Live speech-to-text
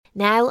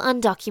Now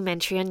on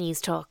Documentary on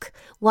News Talk.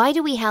 Why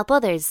do we help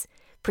others?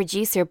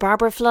 Producer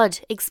Barbara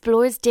Flood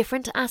explores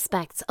different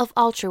aspects of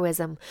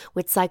altruism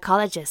with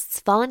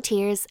psychologists,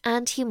 volunteers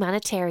and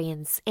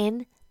humanitarians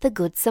in The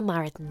Good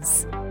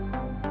Samaritans.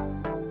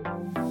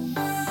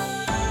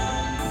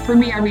 For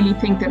me, I really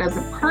think that as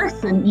a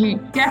person, you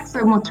get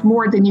so much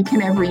more than you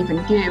can ever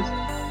even give.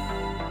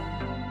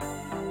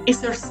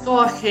 Is there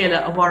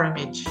scáil a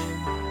warmid?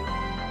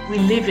 We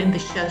live in the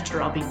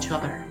shelter of each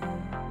other.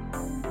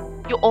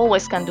 You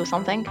always can do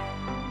something.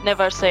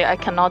 Never say I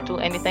cannot do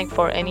anything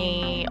for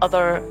any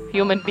other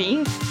human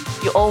being.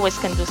 You always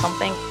can do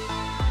something.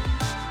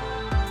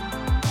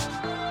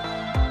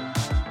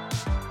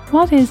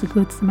 What is a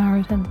Good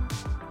Samaritan?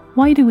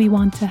 Why do we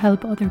want to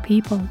help other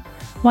people?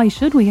 Why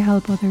should we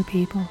help other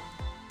people?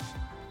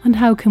 And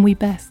how can we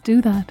best do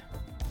that?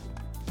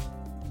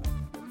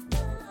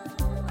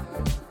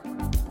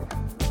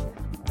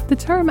 The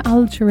term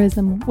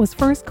altruism was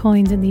first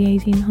coined in the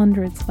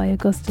 1800s by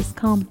Auguste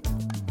Comte.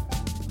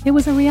 It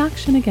was a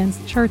reaction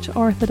against church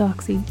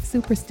orthodoxy,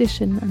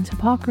 superstition and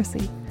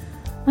hypocrisy,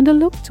 and a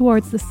look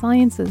towards the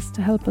sciences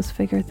to help us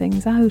figure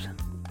things out.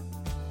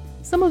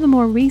 Some of the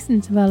more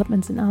recent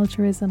developments in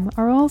altruism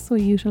are also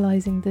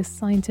utilising this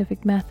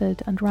scientific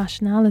method and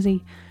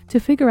rationality to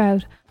figure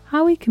out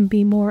how we can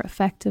be more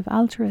effective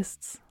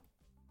altruists.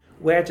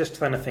 We're just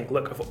trying to think,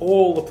 look, of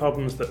all the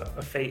problems that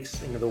are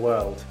facing the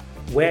world,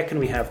 where can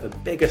we have the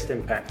biggest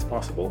impact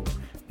possible?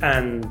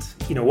 And,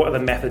 what are the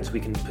methods we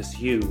can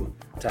pursue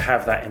to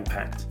have that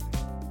impact?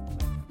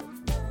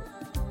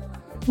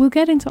 We'll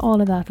get into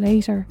all of that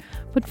later,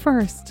 but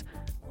first,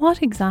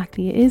 what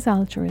exactly is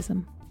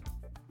altruism?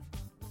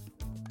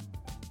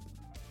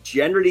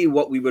 Generally,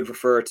 what we would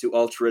refer to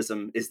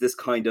altruism is this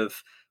kind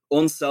of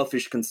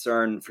unselfish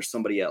concern for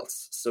somebody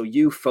else. So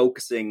you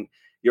focusing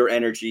your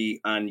energy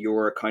and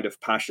your kind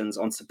of passions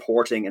on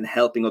supporting and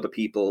helping other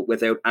people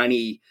without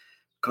any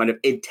kind of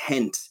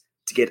intent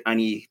to get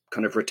any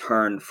kind of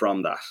return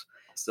from that.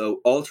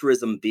 So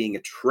altruism being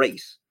a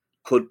trait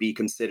could be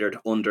considered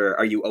under,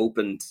 are you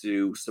open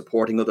to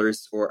supporting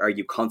others, or are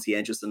you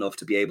conscientious enough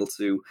to be able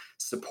to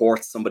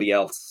support somebody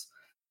else?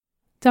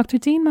 Dr.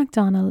 Dean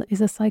McDonnell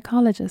is a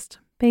psychologist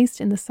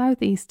based in the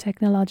Southeast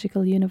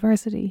Technological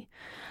University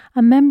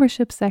and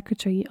membership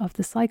secretary of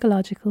the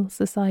Psychological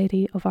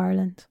Society of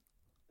Ireland.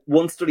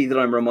 One study that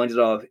I'm reminded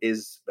of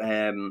is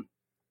by,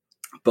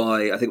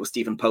 I think it was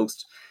Stephen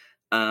Post.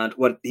 And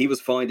what he was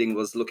finding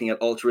was looking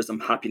at altruism,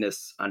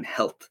 happiness and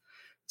health.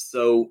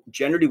 So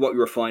generally what we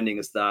were finding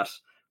is that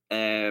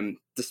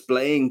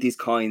displaying these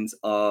kinds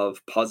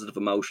of positive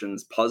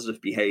emotions,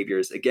 positive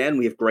behaviours, again,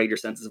 we have greater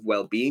senses of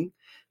well-being.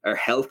 Our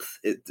health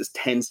just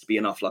tends to be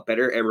an awful lot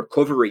better. Our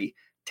recovery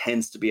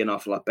tends to be an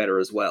awful lot better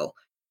as well.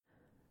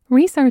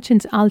 Research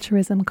into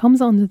altruism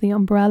comes under the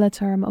umbrella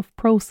term of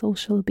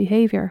pro-social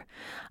behaviour.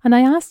 And I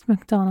asked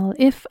McDonnell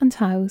if and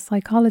how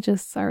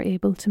psychologists are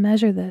able to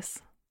measure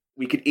this.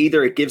 We could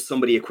either give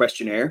somebody a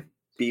questionnaire,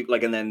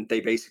 and then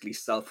they basically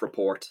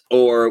self-report,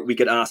 or we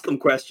could ask them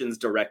questions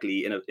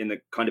directly in a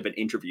kind of an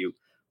interview,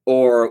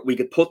 or we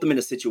could put them in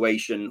a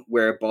situation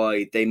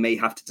whereby they may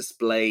have to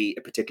display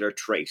a particular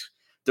trait.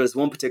 There's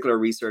one particular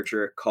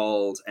researcher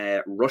called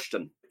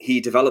Rushton.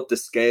 He developed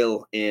this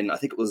scale in, I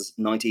think it was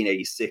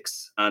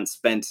 1986, and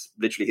spent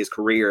literally his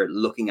career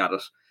looking at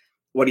it.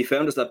 What he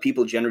found is that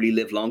people generally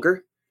live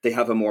longer. They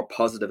have a more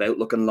positive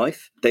outlook in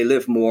life. They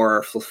live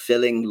more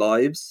fulfilling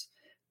lives.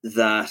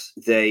 That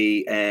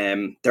they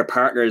their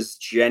partners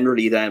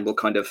generally then will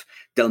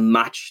they'll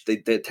match, they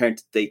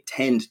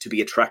tend to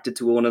be attracted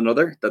to one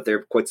another, that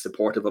they're quite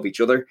supportive of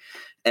each other,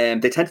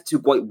 and they tend to do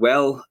quite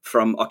well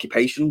from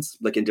occupations,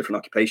 like in different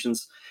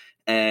occupations,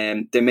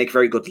 and they make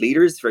very good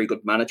leaders, very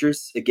good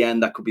managers. Again,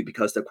 that could be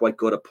because they're quite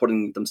good at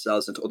putting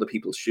themselves into other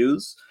people's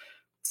shoes.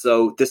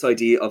 So this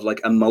idea of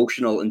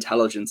emotional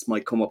intelligence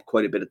might come up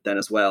quite a bit then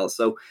as well.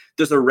 So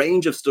there's a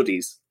range of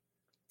studies.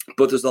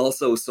 But there's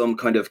also some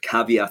kind of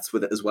caveats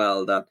with it as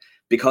well, that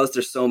because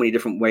there's so many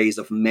different ways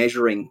of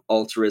measuring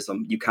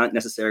altruism, you can't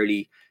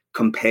necessarily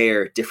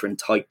compare different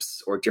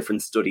types or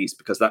different studies,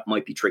 because that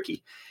might be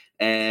tricky.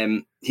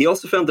 He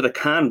also found that it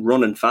can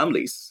run in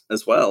families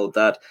as well,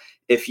 that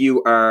if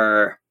you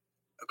are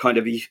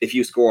if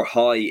you score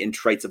high in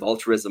traits of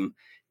altruism,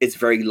 it's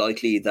very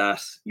likely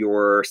that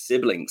your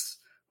siblings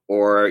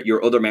or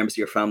your other members of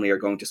your family are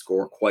going to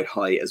score quite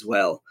high as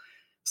well.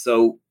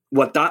 So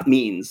what that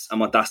means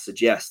and what that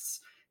suggests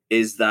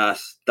is that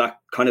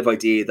kind of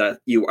idea that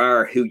you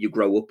are who you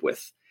grow up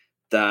with,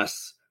 that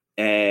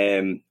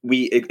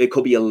it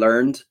could be a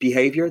learned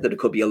behavior, that it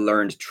could be a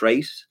learned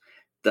trait,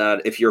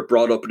 that if you're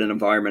brought up in an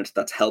environment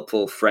that's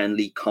helpful,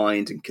 friendly,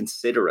 kind and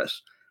considerate,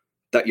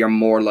 that you're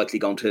more likely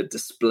going to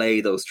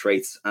display those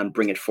traits and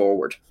bring it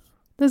forward.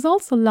 There's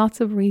also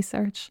lots of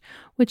research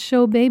which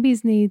show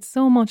babies need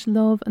so much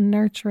love and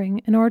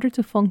nurturing in order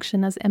to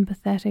function as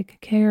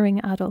empathetic, caring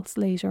adults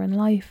later in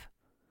life.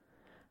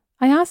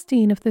 I asked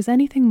Dean if there's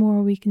anything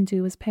more we can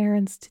do as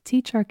parents to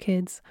teach our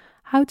kids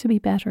how to be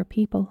better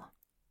people.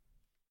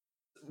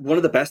 One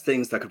of the best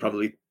things that could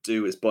probably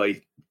do is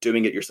by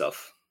doing it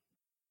yourself.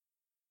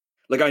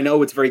 Like, I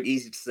know it's very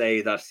easy to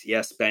say that,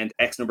 yes, spend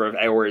X number of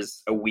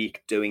hours a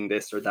week doing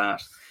this or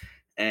that,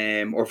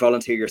 or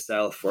volunteer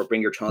yourself or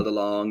bring your child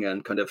along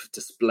and kind of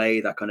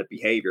display that kind of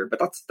behavior. But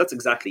that's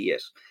exactly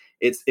it.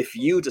 It's if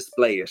you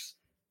display it,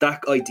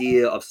 that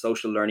idea of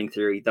social learning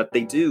theory, that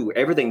they do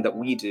everything that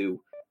we do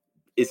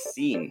is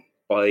seen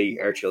by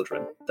our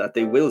children, that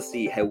they will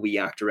see how we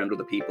act around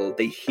other people.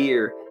 They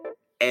hear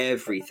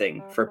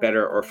everything, for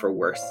better or for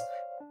worse.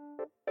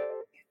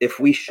 If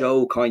we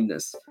show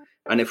kindness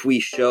and if we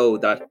show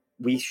that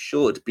we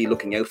should be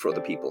looking out for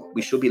other people,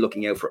 we should be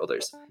looking out for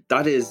others,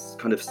 that is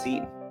kind of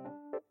seen.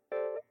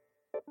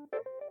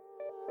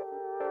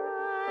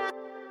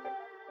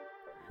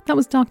 That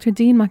was Dr.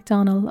 Dean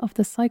MacDonald of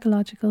the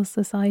Psychological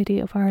Society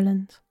of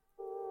Ireland.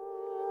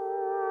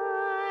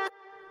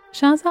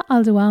 Shaza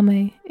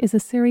Al-Dawame is a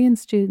Syrian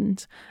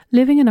student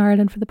living in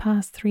Ireland for the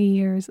past 3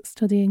 years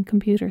studying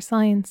computer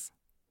science.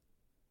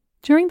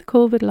 During the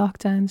COVID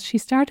lockdowns, she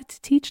started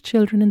to teach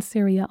children in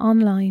Syria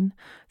online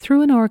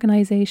through an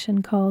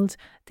organisation called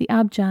the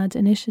Abjad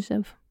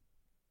Initiative.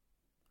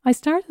 I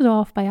started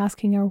off by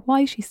asking her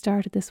why she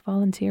started this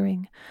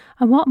volunteering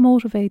and what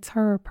motivates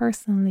her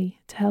personally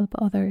to help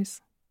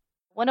others.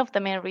 One of the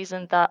main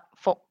reasons that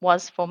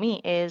was for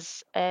me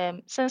is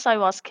since I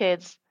was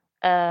kids,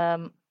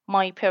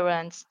 my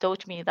parents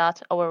taught me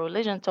that our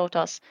religion taught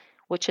us,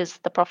 which is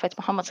the Prophet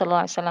Muhammad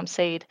ﷺ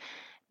said,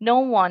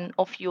 no one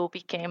of you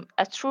became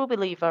a true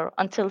believer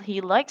until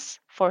he likes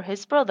for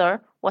his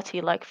brother what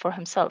he liked for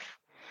himself.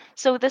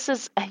 So this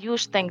is a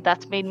huge thing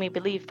that made me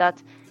believe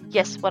that,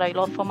 yes, what I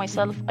love for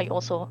myself, I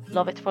also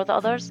love it for the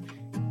others.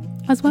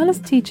 As well as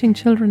teaching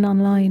children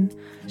online,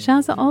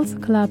 Shaza also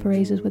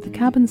collaborated with the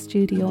Cabin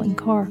Studio in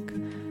Cork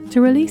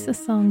to release a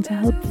song to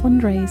help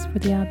fundraise for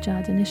the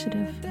Abjad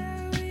Initiative.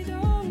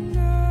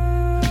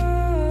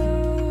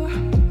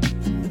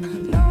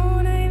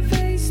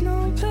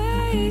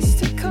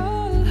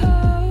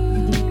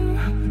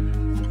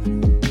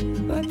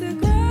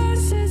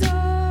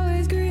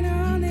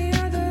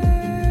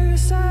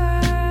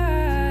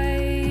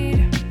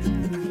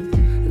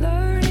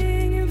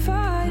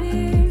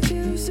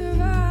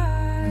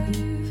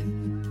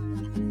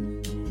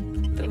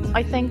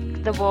 I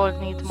think the world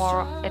needs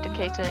more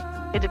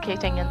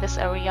educating in this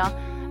area.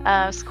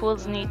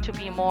 Schools need to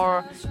be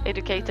more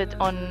educated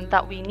on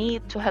that we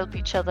need to help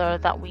each other,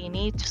 that we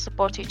need to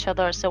support each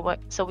other, so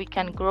we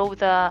can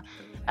grow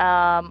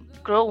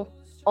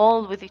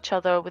all with each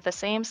other, with the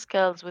same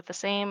skills, with the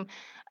same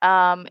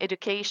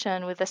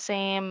education, with the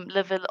same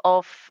level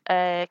of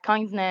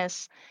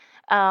kindness.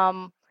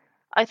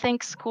 I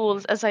think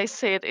schools, as I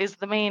said, is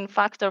the main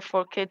factor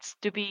for kids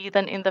to be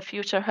then in the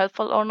future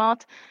helpful or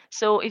not.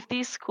 So if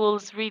these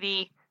schools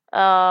really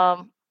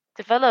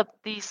develop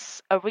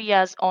these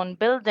areas on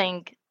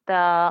building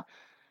the,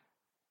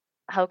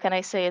 how can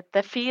I say it,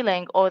 the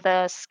feeling or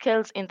the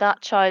skills in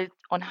that child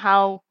on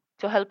how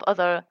to help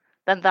other,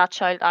 then that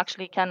child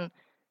actually can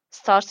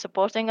start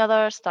supporting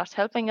others, start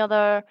helping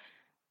other.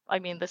 I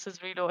mean, this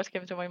is really what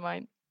came to my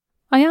mind.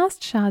 I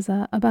asked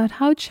Shaza about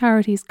how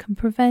charities can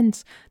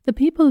prevent the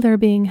people they're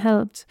being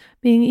helped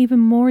being even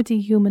more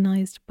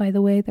dehumanised by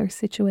the way their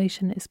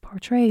situation is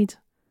portrayed.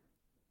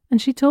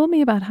 And she told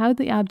me about how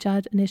the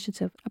Abjad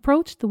Initiative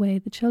approached the way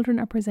the children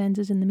are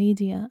presented in the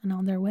media and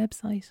on their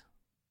website.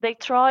 They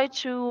try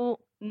to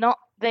not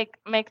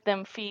make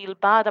them feel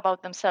bad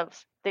about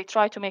themselves. They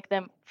try to make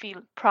them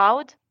feel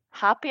proud,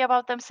 happy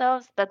about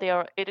themselves, that they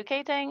are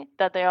educating,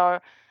 that they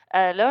are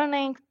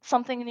learning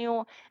something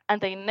new, and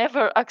they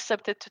never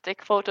accepted to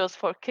take photos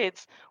for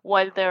kids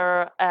while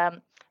they're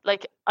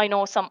like, I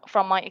know some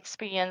from my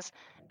experience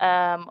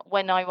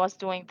when I was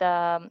doing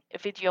the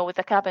video with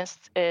the Cabin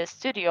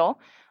Studio,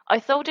 I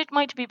thought it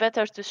might be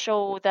better to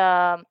show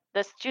the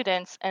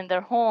students and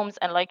their homes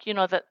and, like, you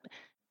know, that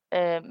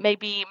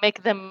maybe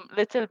make them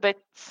little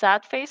bit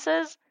sad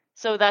faces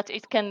so that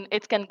it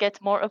can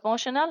get more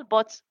emotional.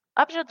 But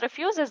Abjad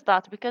refuses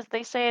that because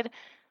they said,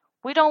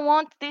 we don't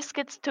want these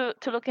kids to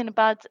look in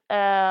bad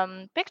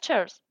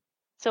pictures.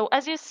 So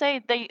as you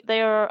say,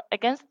 they are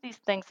against these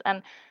things,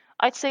 and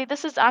I'd say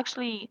this is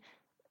actually,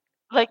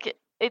 like,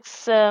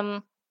 it's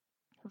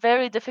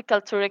very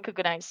difficult to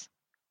recognize.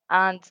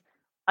 And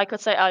I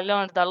could say I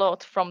learned a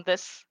lot from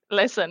this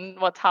lesson,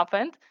 what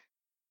happened.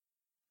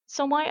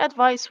 So my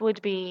advice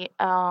would be,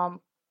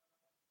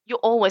 you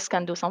always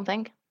can do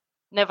something.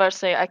 Never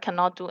say I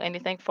cannot do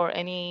anything for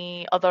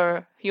any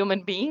other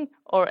human being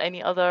or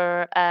any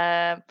other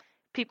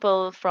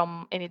people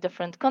from any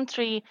different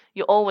country.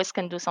 You always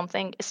can do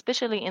something,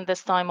 especially in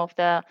this time of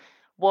the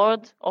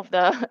world, of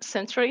the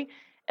century.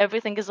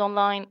 Everything is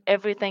online,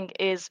 everything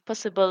is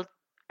possible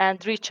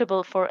and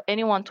reachable for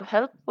anyone to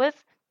help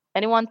with,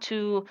 anyone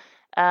to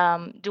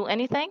do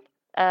anything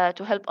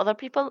to help other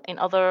people in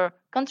other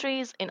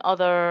countries, in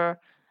other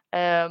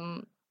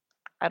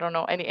I don't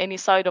know, any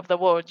side of the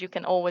world. You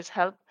can always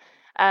help,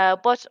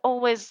 but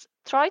always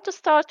try to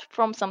start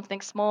from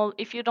something small.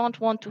 If you don't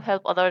want to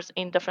help others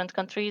in different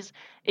countries,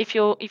 if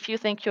you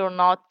think you're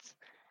not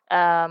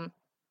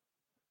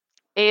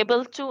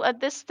able to at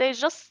this stage,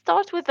 just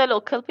start with the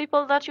local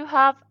people that you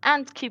have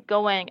and keep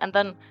going, and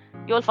then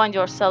you'll find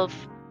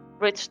yourself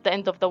reach the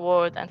end of the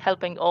world and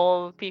helping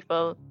all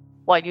people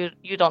while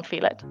you don't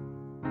feel it.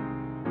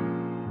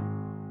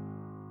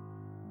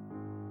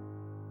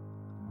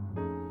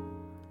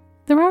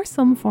 There are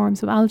some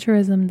forms of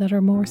altruism that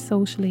are more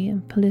socially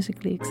and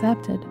politically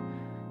accepted,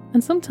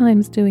 and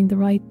sometimes doing the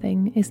right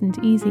thing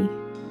isn't easy.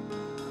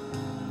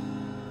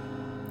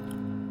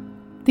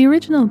 The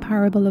original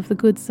parable of the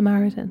Good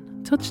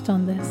Samaritan touched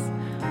on this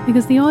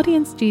because the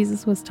audience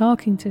Jesus was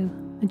talking to,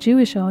 a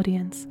Jewish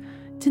audience,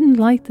 didn't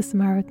like the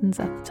Samaritans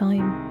at the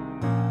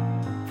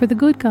time. For the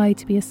good guy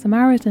to be a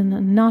Samaritan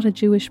and not a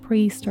Jewish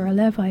priest or a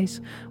Levite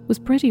was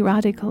pretty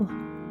radical.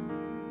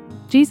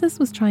 Jesus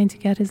was trying to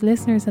get his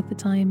listeners at the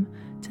time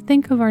to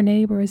think of our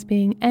neighbour as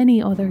being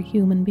any other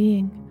human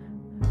being,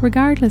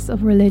 regardless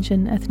of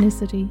religion,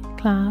 ethnicity,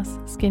 class,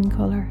 skin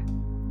colour.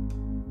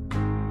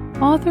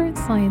 Author and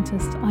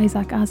scientist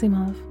Isaac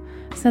Asimov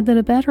said that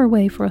a better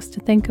way for us to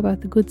think about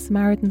the Good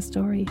Samaritan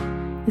story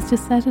is to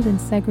set it in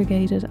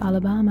segregated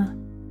Alabama,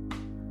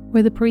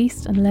 where the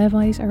priest and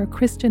Levite are a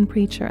Christian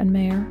preacher and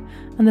mayor,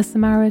 and the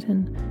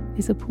Samaritan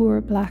is a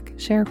poor black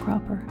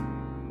sharecropper.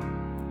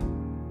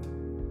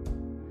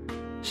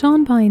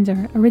 Sean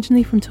Binder,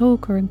 originally from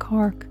Togher in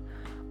Cork,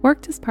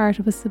 worked as part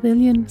of a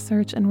civilian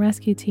search and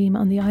rescue team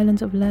on the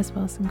island of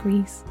Lesbos in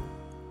Greece,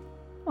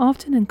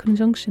 often in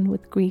conjunction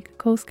with the Greek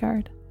Coast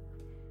Guard,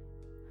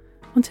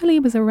 until he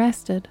was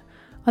arrested,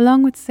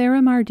 along with Sarah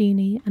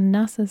Mardini and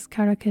Nassas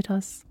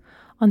Karakitos,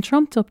 on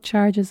trumped-up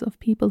charges of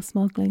people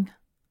smuggling.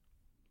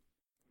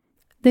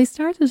 They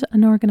started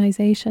an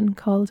organisation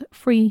called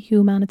Free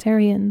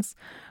Humanitarians,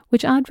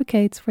 which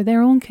advocates for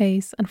their own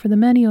case and for the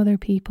many other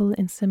people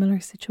in similar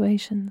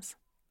situations.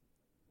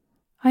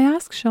 I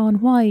asked Sean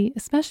why,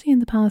 especially in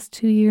the past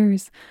 2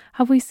 years,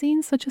 have we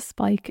seen such a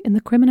spike in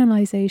the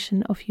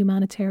criminalisation of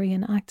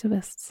humanitarian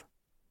activists?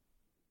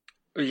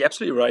 You're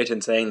absolutely right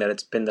in saying that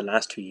it's been the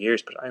last 2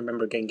 years, but I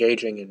remember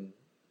engaging in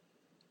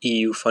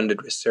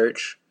EU-funded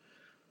research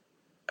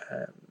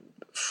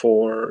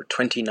for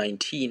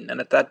 2019,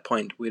 and at that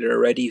point we'd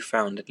already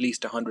found at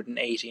least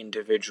 180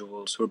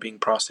 individuals who were being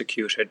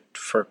prosecuted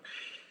for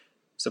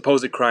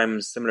supposed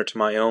crimes similar to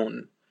my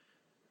own,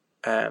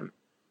 and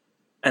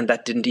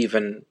that didn't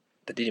even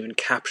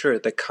capture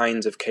the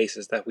kinds of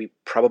cases that we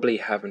probably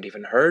haven't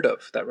even heard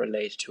of that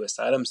relate to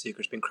asylum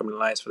seekers being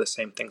criminalized for the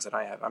same things that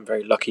I have. I'm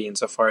very lucky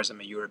insofar as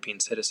I'm a European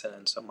citizen,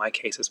 and so my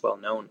case is well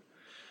known.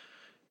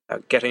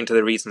 Getting to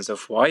the reasons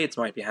of why it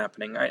might be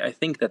happening, I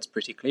think that's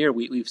pretty clear.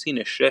 We've seen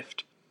a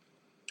shift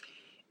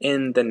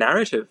in the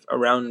narrative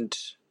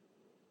around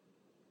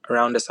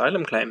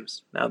asylum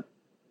claims. Now,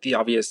 the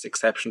obvious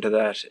exception to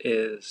that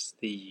is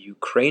the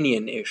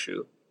Ukrainian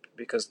issue,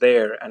 because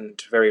there,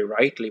 and very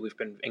rightly, we've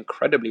been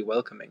incredibly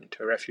welcoming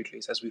to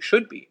refugees, as we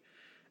should be,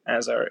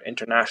 as our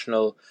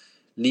international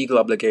legal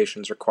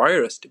obligations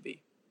require us to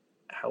be.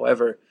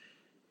 However,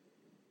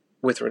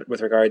 with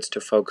regards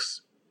to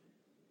folks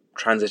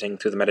transiting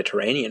through the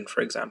Mediterranean,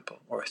 for example,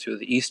 or through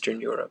the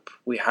Eastern Europe,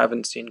 we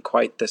haven't seen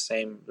quite the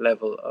same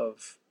level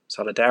of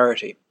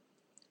solidarity.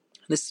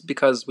 This is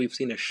because we've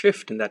seen a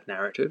shift in that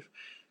narrative,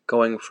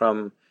 going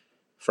from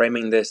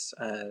framing this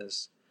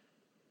as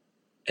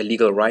a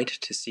legal right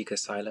to seek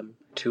asylum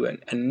to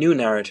a new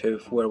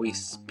narrative where we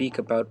speak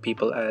about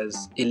people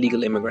as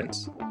illegal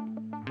immigrants,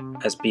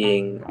 as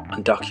being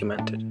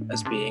undocumented,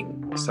 as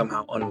being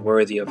somehow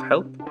unworthy of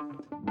help.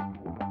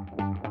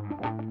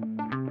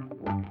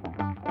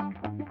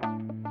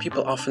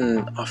 People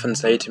often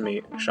say to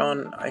me,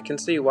 Sean, I can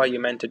see why you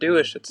meant to do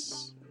it.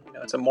 It's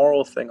a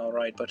moral thing, all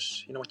right, but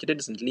what you did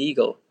isn't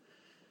legal.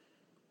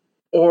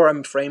 Or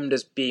I'm framed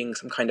as being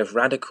some kind of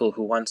radical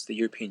who wants the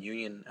European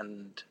Union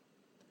and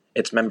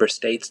its member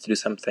states to do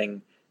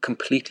something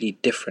completely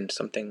different,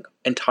 something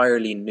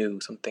entirely new,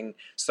 something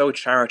so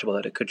charitable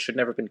that it should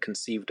never have been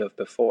conceived of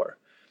before.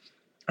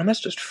 And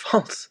that's just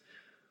false.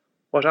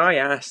 What I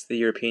asked the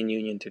European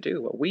Union to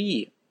do, what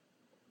we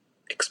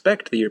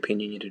expect the European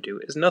Union to do,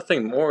 is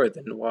nothing more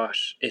than what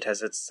it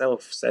has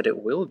itself said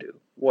it will do,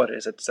 what it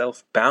is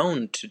itself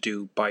bound to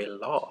do by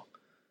law.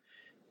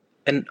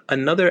 And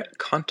another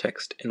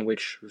context in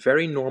which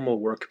very normal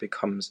work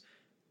becomes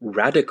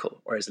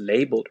radical, or is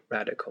labelled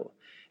radical,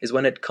 is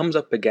when it comes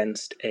up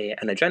against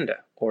an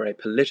agenda or a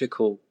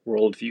political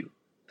worldview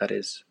that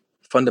is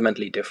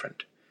fundamentally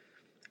different.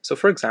 So,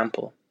 for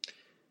example,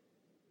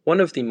 one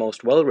of the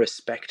most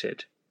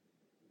well-respected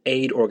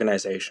aid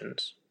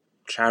organizations,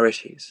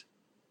 charities,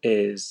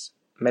 is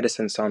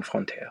Médecins Sans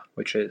Frontières,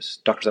 which is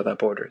Doctors Without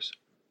Borders.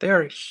 They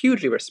are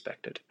hugely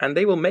respected, and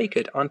they will make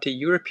it onto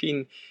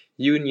European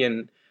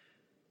Union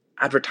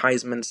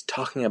advertisements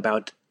talking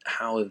about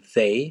how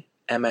they,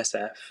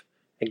 MSF,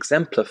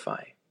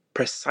 exemplify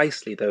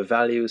precisely the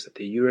values that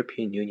the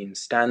European Union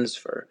stands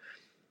for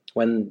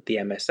when the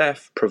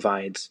MSF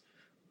provides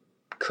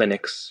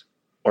clinics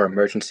or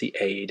emergency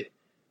aid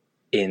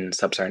in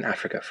sub-Saharan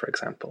Africa, for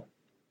example.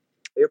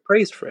 They are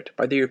praised for it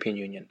by the European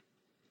Union.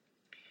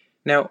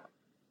 Now,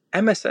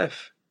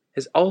 MSF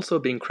is also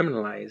being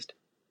criminalized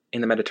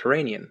in the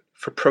Mediterranean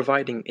for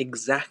providing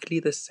exactly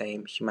the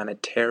same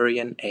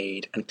humanitarian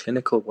aid and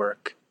clinical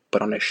work,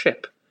 but on a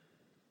ship,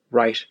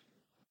 right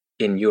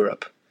in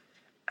Europe.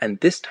 And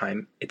this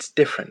time, it's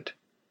different.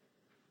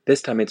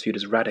 This time it's viewed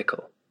as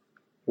radical.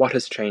 What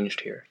has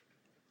changed here?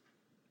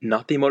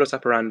 Not the modus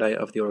operandi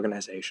of the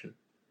organization,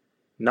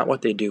 not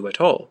what they do at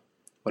all.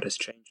 What has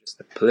changed is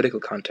the political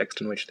context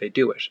in which they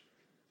do it.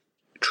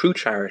 True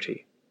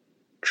charity,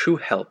 true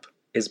help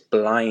is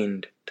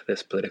blind to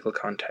this political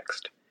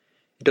context.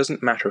 It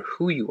doesn't matter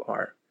who you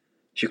are.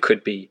 You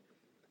could be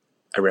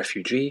a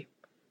refugee,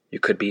 you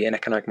could be an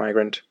economic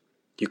migrant,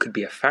 you could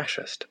be a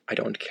fascist, I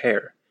don't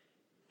care.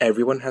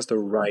 Everyone has the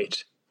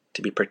right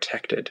to be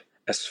protected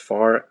as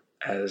far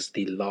as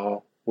the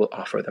law will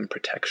offer them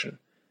protection.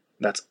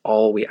 That's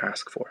all we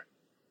ask for.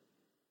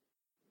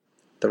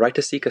 The right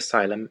to seek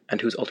asylum and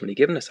who's ultimately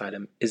given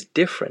asylum is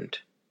different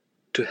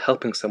to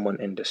helping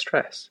someone in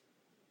distress.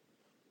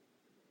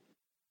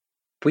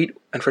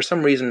 And for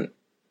some reason,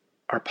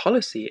 our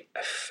policy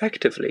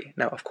effectively,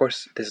 now of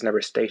course this is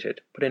never stated,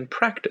 but in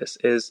practice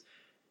is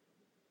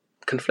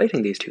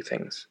conflating these two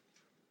things.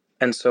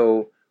 And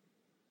so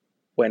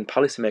when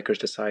policymakers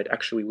decide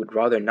actually we would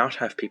rather not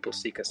have people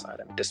seek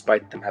asylum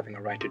despite them having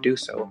a right to do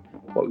so,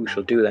 what we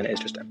shall do then is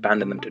just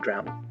abandon them to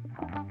drown.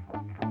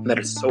 And that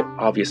is so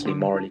obviously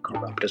morally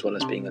corrupt as well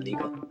as being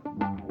illegal.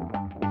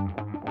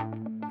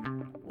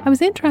 I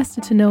was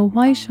interested to know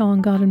why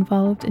Sean got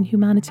involved in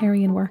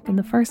humanitarian work in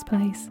the first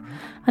place,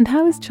 and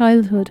how his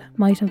childhood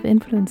might have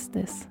influenced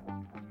this.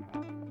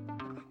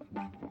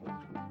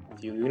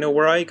 You know,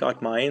 where I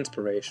got my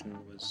inspiration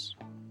was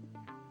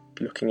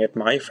looking at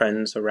my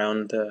friends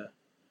around the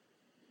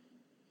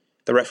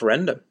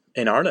referendum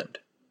in Ireland,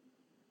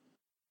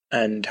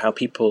 and how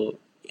people,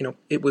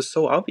 it was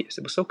so obvious,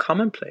 it was so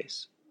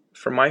commonplace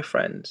for my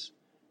friends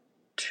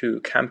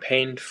to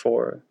campaign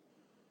for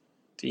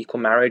the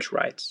equal marriage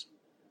rights,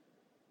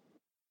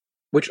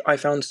 which I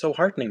found so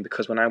heartening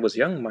because when I was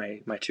young,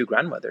 my two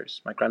grandmothers,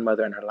 my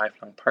grandmother and her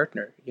lifelong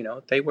partner,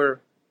 they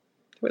were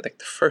like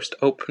the first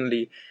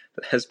openly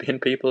lesbian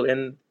people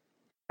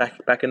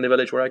back in the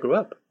village where I grew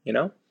up,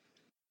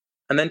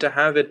 And then to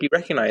have it be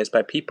recognized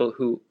by people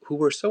who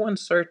were so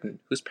uncertain,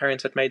 whose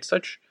parents had made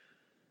such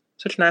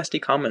nasty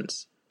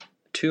comments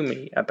to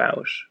me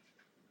about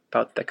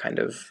the kind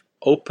of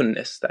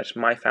openness that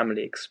my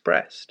family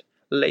expressed,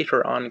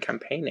 later on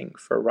campaigning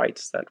for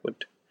rights that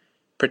would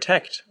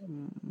protect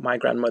my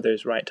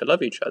grandmother's right to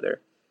love each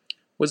other,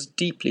 was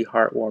deeply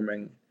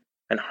heartwarming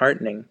and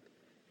heartening.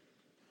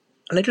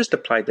 And I just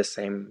applied the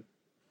same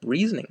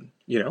reasoning,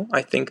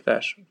 I think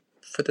that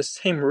for the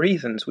same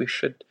reasons we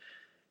should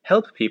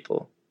help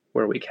people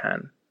where we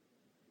can.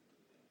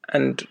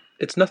 And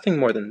it's nothing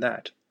more than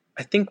that.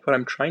 I think what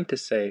I'm trying to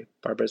say,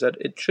 Barbara, is that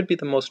it should be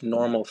the most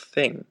normal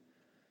thing.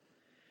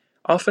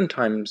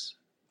 Oftentimes,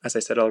 as I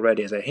said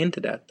already, as I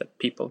hinted at, that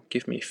people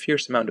give me a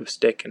fierce amount of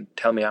stick and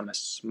tell me I'm a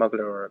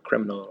smuggler or a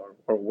criminal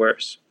or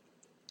worse.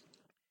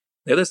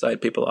 The other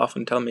side, people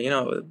often tell me,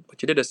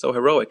 what you did is so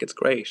heroic, it's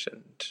great.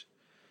 And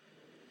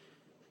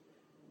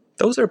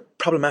those are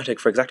problematic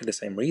for exactly the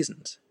same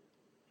reasons.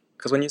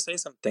 Because when you say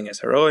something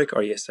is heroic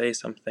or you say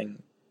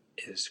something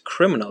is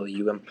criminal,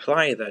 you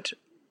imply that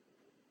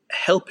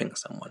helping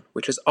someone,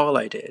 which is all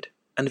I did,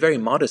 and very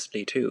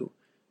modestly too,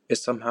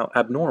 is somehow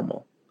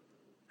abnormal.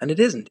 And it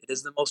isn't. It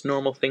is the most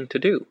normal thing to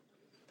do.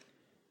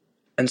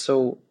 And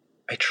so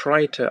I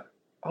try to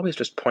always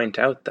just point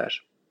out that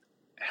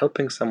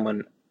helping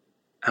someone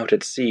out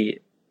at sea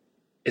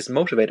is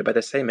motivated by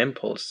the same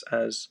impulse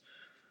as,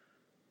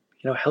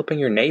 helping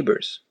your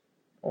neighbors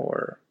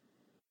or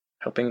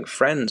helping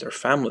friends or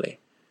family.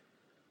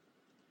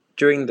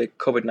 During the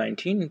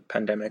COVID-19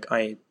 pandemic,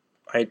 I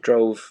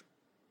drove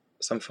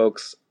some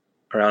folks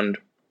around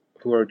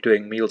who were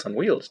doing Meals on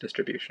Wheels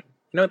distribution.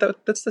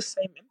 That's the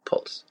same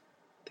impulse.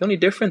 The only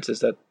difference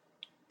is that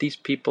these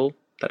people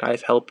that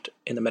I've helped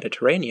in the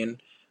Mediterranean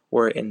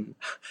were in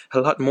a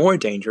lot more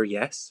danger,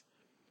 yes,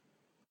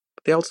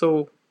 but they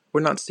also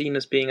were not seen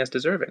as being as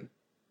deserving.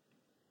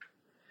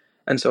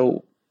 And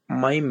so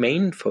my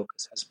main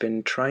focus has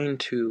been trying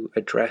to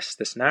address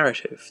this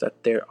narrative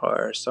that there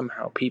are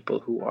somehow people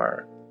who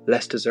are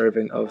less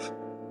deserving of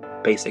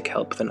basic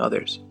help than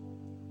others.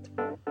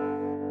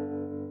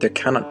 There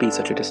cannot be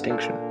such a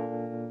distinction,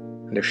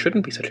 and there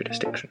shouldn't be such a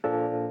distinction.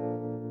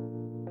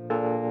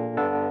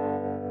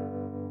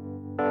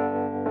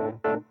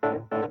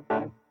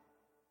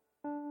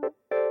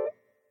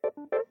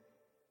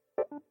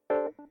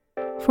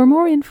 For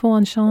more info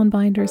on Sean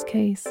Binder's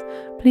case,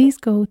 please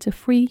go to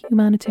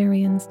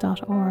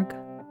freehumanitarians.org.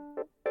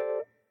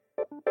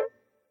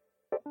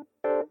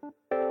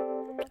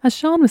 As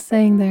Sean was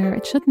saying there,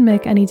 it shouldn't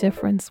make any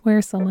difference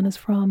where someone is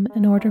from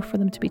in order for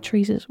them to be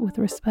treated with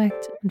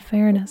respect and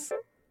fairness.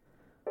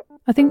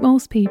 I think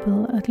most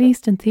people, at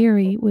least in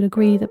theory, would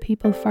agree that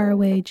people far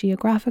away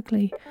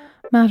geographically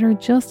matter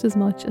just as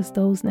much as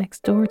those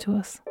next door to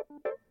us.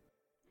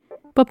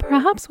 But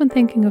perhaps when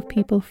thinking of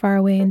people far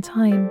away in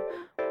time,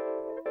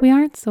 we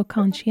aren't so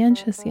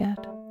conscientious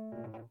yet.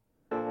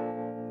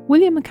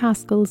 William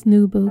MacAskill's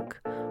new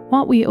book,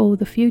 What We Owe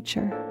the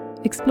Future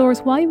explores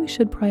why we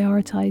should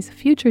prioritise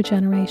future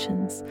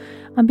generations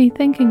and be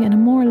thinking in a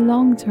more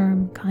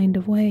long-term kind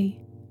of way.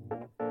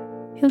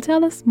 He'll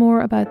tell us more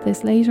about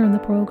this later in the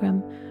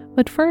programme,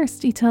 but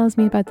first he tells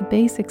me about the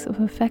basics of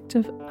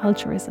effective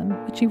altruism,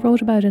 which he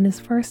wrote about in his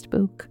first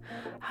book,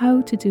 How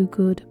to Do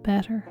Good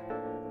Better.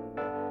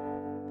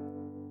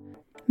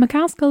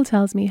 MacAskill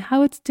tells me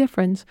how it's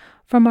different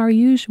from our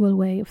usual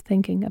way of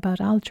thinking about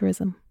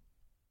altruism.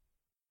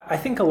 I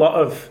think a lot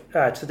of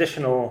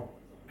traditional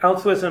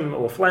altruism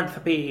or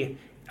philanthropy,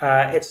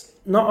 it's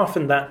not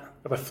often that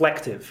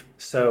reflective.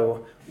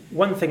 So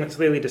one thing that's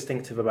really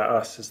distinctive about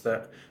us is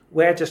that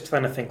we're just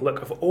trying to think,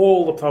 look, of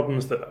all the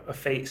problems that are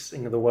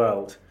facing the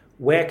world,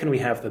 where can we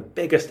have the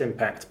biggest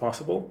impact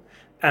possible?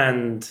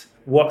 And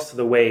what's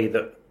the way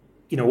that,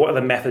 what are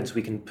the methods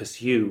we can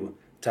pursue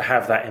to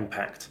have that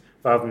impact,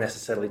 rather than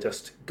necessarily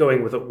just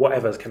going with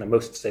whatever's kind of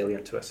most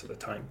salient to us at the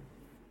time.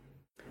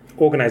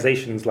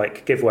 Organizations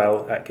like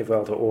GiveWell at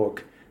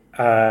givewell.org,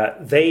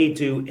 they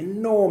do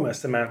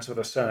enormous amounts of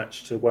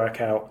research to work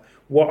out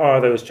what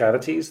are those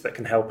charities that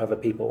can help other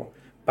people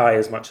buy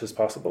as much as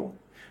possible,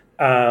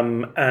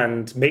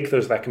 and make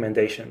those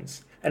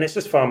recommendations. And it's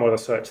just far more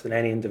research than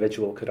any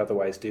individual could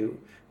otherwise do,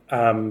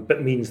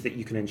 but means that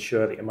you can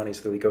ensure that your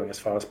money's really going as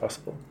far as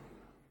possible.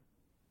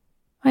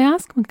 I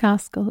ask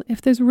MacAskill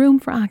if there's room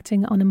for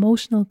acting on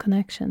emotional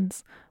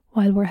connections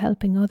while we're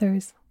helping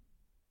others.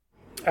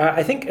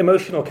 I think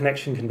emotional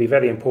connection can be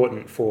very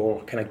important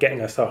for kind of getting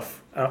us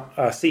off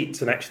our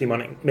seats and actually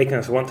making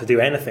us want to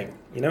do anything,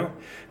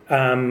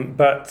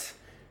 But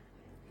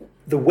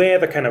where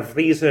the kind of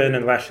reason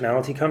and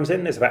rationality comes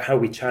in is about how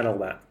we channel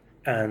that.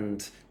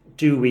 And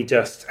do we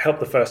just help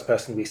the first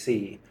person we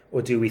see?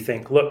 Or do we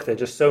think, look, there are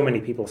just so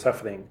many people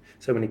suffering,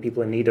 so many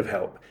people in need of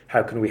help.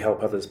 How can we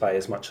help others by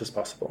as much as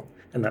possible?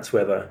 And that's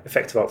where the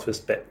effective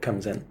altruist bit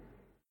comes in.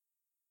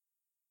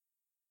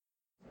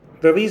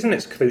 The reason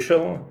it's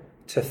crucial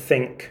to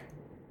think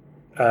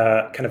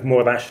kind of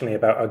more rationally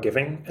about our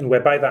giving, and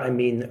whereby that I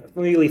mean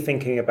really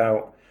thinking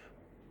about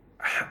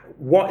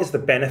what is the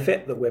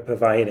benefit that we're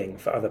providing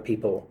for other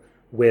people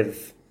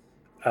with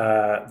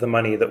the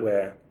money that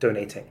we're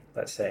donating,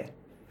 let's say.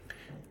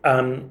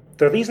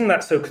 The reason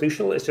that's so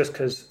crucial is just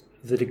because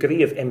the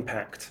degree of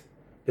impact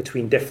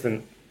between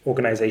different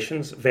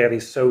organizations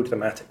varies so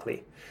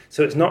dramatically.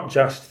 So it's not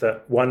just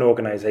that one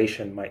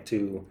organization might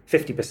do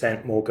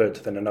 50% more good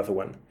than another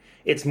one.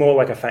 It's more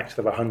like a factor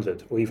of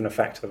 100 or even a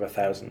factor of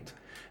 1,000.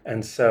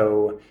 And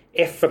so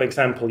if, for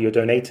example, you're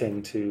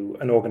donating to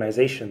an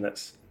organization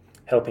that's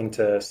helping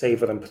to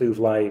save or improve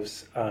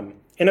lives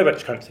in a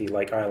rich country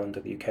like Ireland or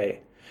the UK,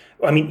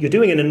 you're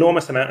doing an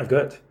enormous amount of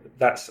good.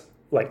 That's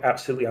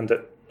absolutely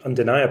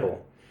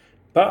undeniable.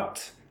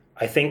 But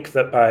I think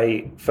that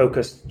by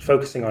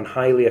focusing on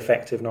highly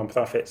effective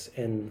nonprofits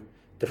in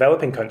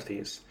developing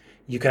countries,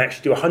 you can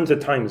actually do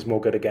 100 times more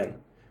good again.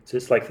 So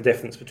it's like the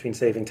difference between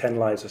saving 10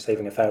 lives or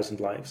saving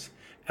 1,000 lives.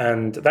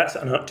 And that's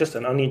just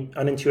an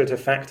unintuitive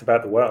fact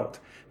about the world,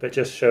 but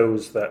just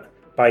shows that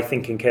by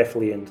thinking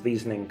carefully and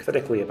reasoning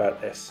critically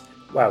about this,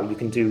 wow, you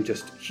can do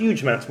just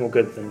huge amounts more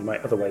good than you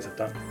might otherwise have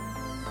done.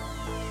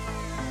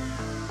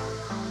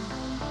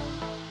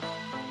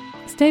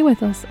 Stay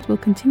with us as we'll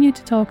continue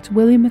to talk to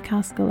William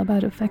MacAskill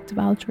about effective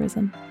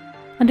altruism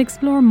and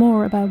explore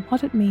more about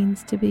what it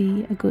means to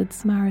be a good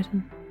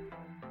Samaritan.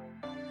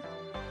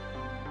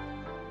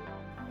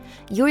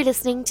 You're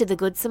listening to The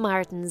Good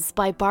Samaritans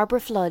by Barbara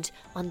Flood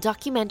on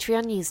Documentary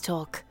on News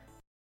Talk.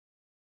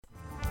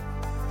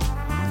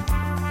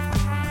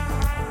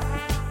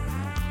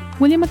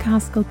 William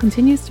MacAskill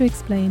continues to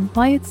explain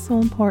why it's so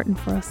important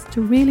for us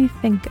to really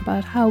think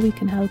about how we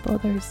can help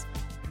others.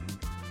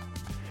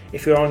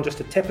 If you're on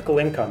just a typical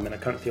income in a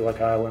country like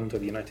Ireland or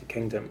the United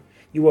Kingdom,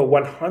 you are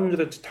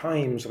 100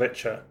 times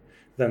richer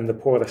than the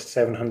poorest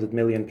 700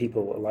 million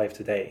people alive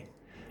today.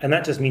 And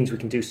that just means we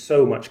can do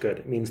so much good.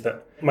 It means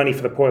that money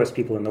for the poorest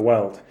people in the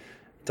world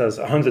does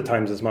 100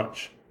 times as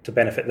much to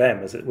benefit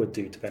them as it would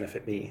do to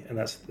benefit me. And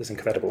that's this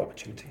incredible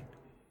opportunity.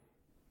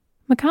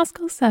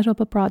 MacAskill set up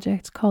a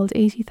project called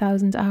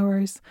 80,000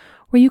 Hours,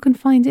 where you can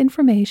find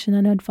information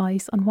and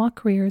advice on what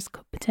careers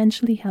could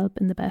potentially help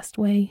in the best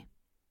way.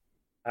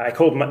 I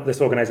called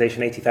this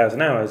organisation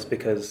 80,000 Hours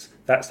because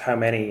that's how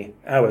many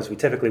hours we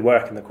typically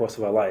work in the course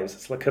of our lives.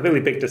 It's like a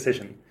really big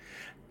decision.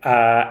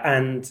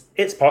 And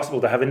it's possible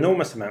to have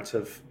enormous amounts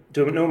of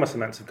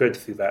good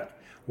through that,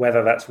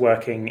 whether that's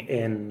working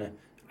in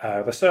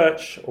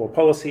research or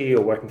policy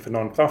or working for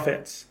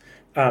non-profits,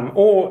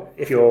 or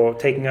if you're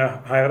taking a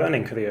higher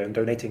earning career and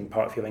donating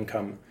part of your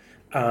income,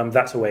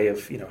 that's a way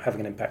of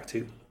having an impact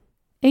too.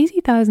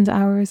 80,000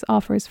 Hours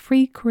offers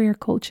free career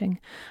coaching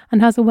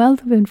and has a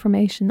wealth of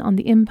information on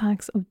the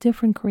impacts of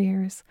different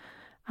careers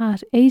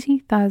at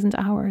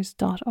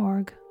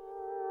 80,000hours.org.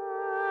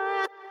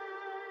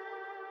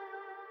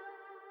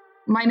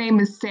 My name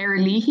is Sarah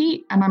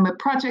Leahy and I'm a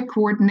project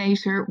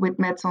coordinator with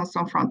Médecins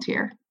Sans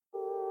Frontières.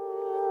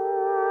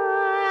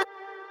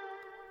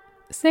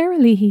 Sarah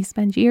Leahy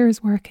spent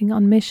years working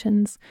on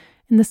missions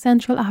in the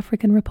Central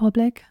African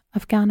Republic,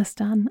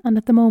 Afghanistan, and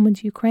at the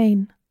moment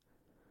Ukraine.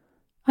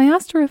 I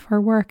asked her if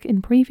her work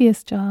in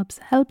previous jobs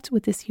helped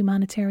with this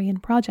humanitarian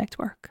project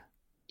work.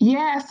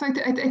 Yes, I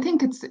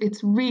think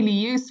it's really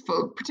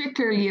useful,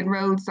 particularly in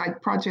roles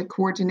like project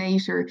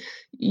coordinator.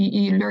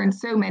 You learn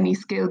so many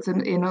skills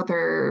in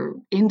other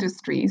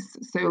industries.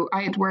 So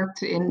I had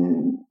worked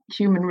in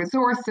human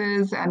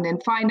resources and in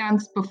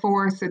finance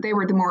before, so they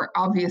were the more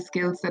obvious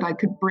skills that I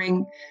could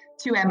bring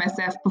to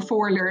MSF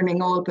before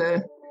learning all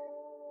the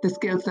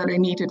skills that I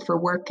needed for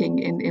working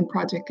in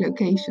project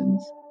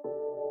locations.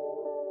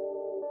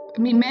 I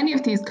mean, many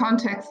of these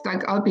contexts,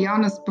 like I'll be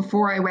honest,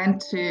 before I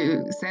went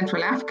to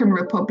Central African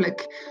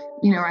Republic,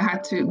 I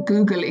had to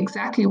Google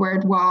exactly where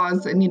it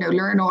was and,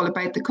 learn all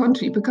about the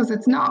country, because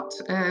it's not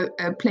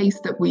a place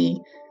that we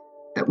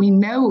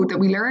know, that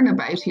we learn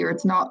about here.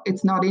 It's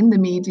not in the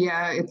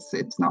media.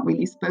 It's not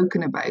really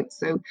spoken about.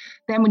 So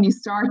then when you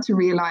start to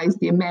realize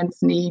the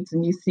immense needs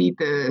and you see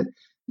the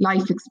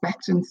life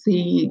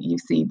expectancy, you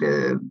see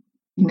the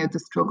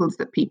struggles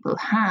that people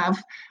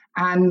have,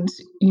 and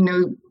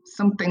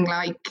something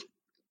like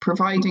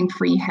providing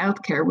free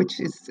healthcare, which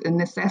is a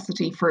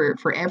necessity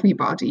for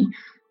everybody,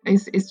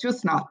 is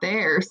just not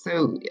there.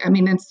 So I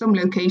mean, in some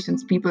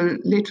locations people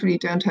literally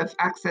don't have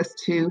access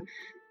to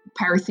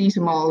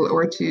paracetamol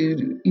or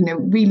to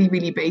really,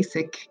 really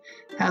basic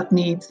health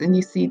needs, and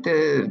you see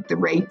the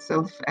rates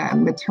of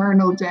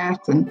maternal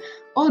death and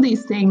all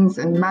these things,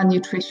 and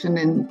malnutrition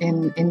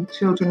in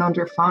children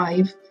under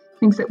 5,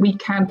 things that we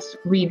can't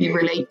really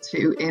relate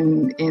to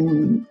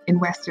in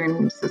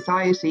Western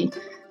society.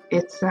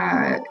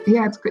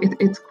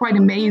 It's quite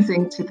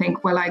amazing to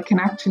think, well, I can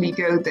actually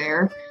go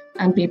there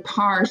and be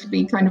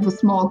kind of a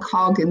small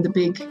cog in the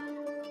big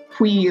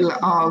wheel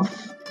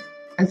of,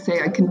 I'd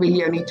say I can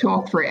really only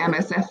talk for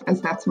MSF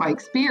as that's my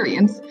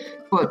experience,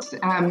 but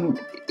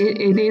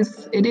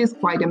it is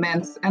quite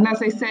immense. And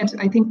as I said,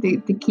 I think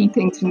the key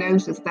thing to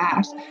note is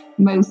that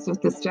most of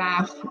the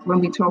staff, when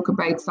we talk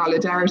about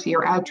solidarity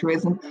or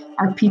altruism,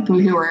 are people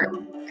who are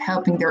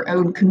helping their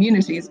own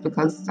communities,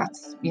 because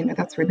that's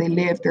where they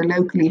live. They're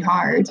locally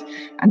hired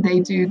and they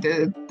do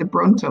the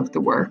brunt of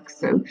the work.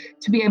 So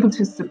to be able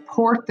to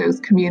support those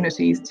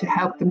communities to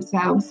help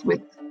themselves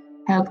with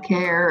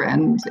healthcare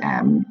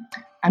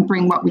and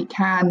bring what we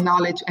can,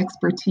 knowledge,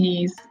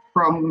 expertise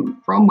from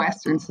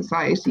Western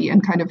society,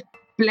 and kind of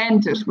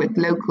blend it with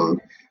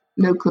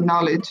local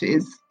knowledge,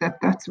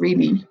 that's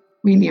really,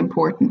 really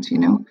important,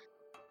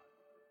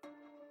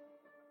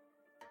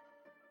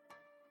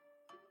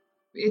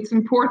 It's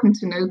important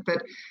to note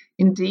that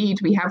indeed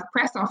we have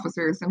press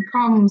officers and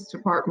comms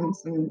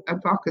departments and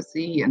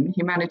advocacy and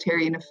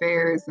humanitarian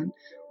affairs and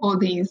all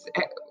these,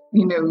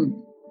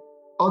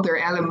 other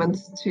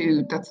elements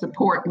that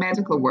support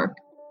medical work.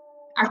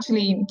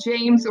 Actually,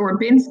 James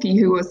Orbinski,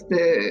 who was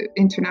the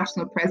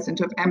international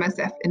president of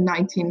MSF in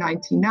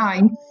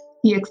 1999,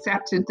 he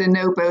accepted the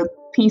Nobel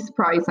Peace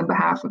Prize on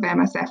behalf of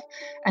MSF.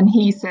 And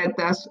he said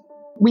that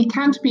we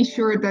can't be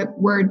sure that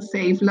words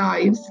save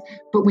lives,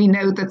 but we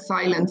know that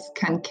silence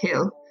can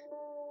kill.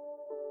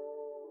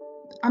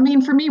 I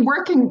mean, for me,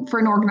 working for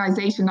an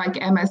organization like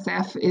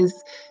MSF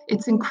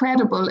it's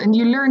incredible. And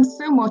you learn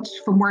so much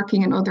from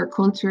working in other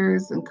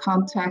cultures and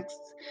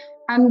contexts,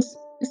 and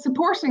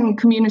supporting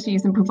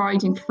communities and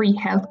providing free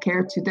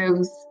healthcare to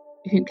those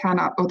who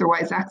cannot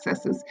otherwise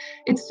access it.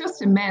 It's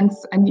just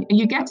immense, and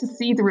you get to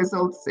see the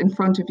results in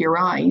front of your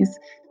eyes.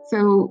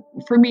 So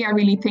for me, I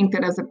really think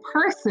that as a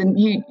person,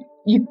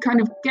 you kind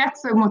of get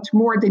so much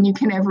more than you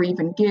can ever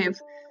even give.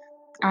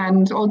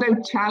 And although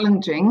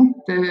challenging,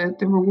 the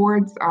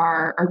rewards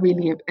are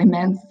really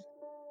immense.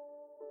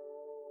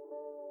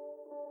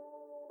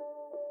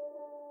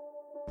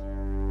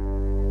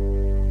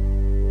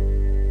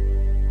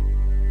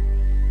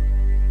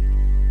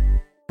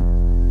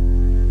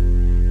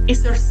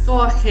 Is there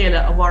so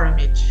chéile a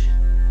Warramid?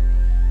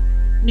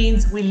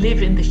 Means we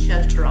live in the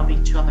shelter of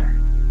each other.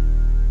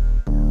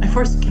 I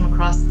first came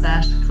across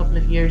that a couple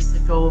of years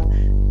ago.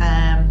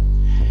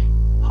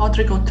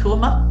 Hodrigo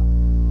Tuma.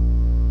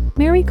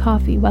 Mary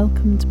Coffey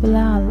welcomed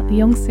Bilal, a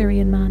young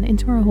Syrian man,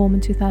 into her home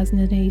in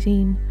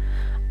 2018,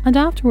 and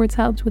afterwards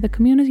helped with a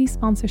community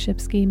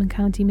sponsorship scheme in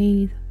County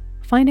Meath,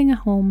 finding a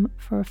home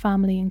for a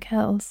family in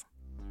Kells.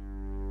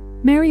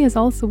 Mary has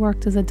also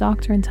worked as a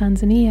doctor in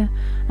Tanzania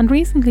and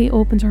recently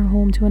opened her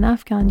home to an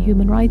Afghan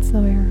human rights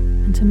lawyer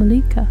and to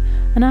Malika,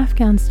 an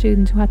Afghan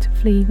student who had to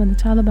flee when the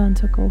Taliban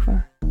took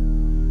over.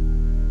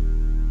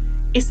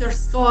 Is there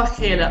so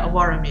chéile a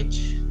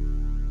Warramid?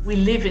 We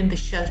live in the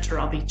shelter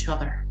of each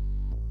other.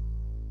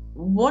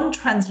 One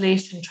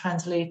translation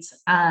translates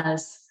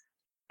as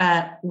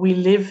we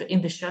live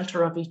in the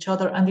shelter of each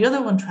other, and the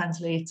other one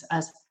translates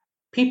as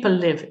people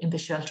live in the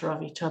shelter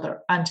of each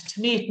other. And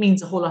to me, it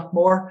means a whole lot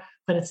more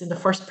when it's in the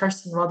first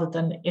person rather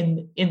than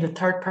in the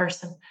third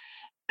person.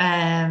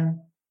 I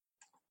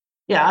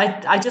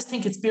just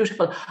think it's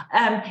beautiful.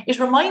 It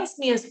reminds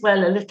me as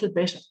well a little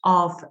bit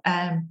of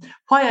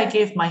why I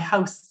gave my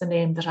house the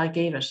name that I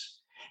gave it.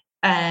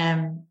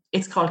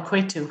 It's called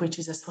Kwetu, which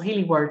is a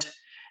Swahili word.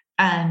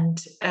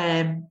 And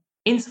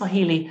in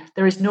Swahili,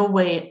 there is no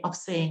way of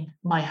saying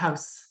my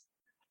house.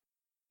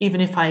 Even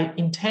if I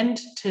intend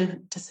to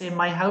say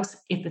my house,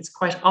 if it's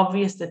quite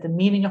obvious that the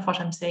meaning of what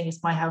I'm saying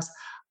is my house,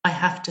 I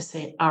have to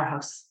say our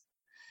house.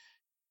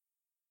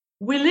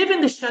 We live in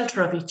the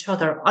shelter of each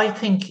other. I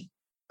think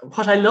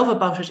what I love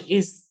about it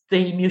is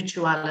the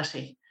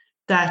mutuality,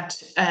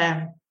 that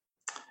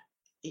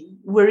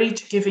we're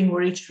each giving,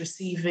 we're each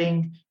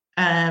receiving.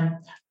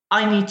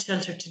 I need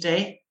shelter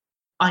today.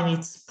 I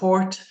need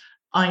support.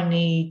 I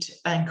need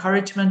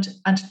encouragement.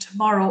 And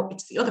tomorrow,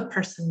 it's the other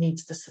person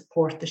needs the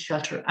support, the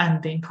shelter,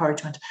 and the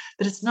encouragement.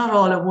 That it's not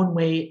all a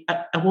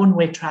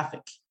one-way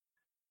traffic.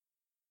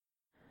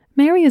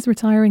 Mary is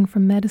retiring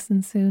from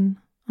medicine soon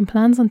and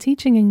plans on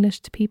teaching English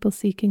to people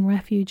seeking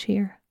refuge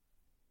here.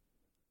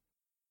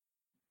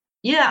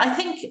 Yeah,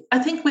 I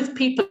think with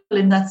people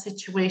in that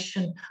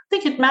situation, I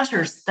think it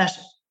matters that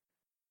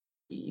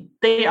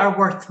they are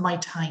worth my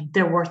time.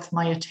 They're worth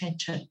my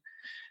attention.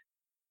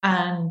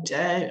 And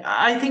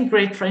I think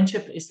great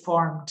friendship is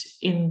formed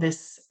in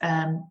this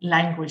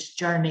language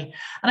journey.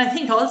 And I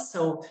think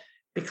also,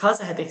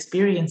 because I had the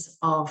experience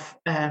of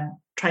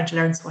trying to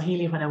learn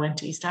Swahili when I went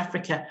to East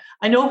Africa,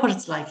 I know what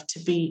it's like to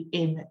be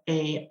in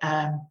a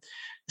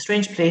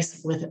strange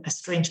place with a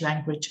strange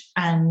language.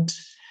 And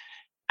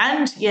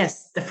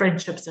yes, the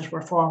friendships that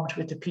were formed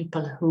with the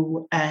people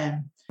who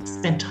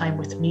spent time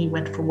with me,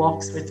 went for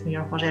walks with me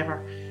or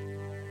whatever.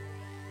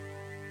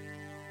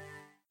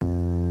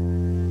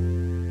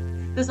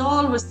 There's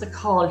always the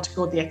call to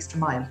go the extra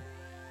mile.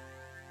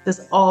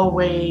 There's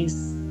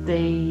always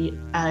the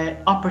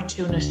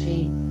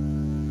opportunity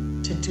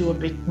to do a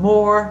bit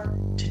more,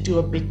 to do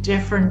a bit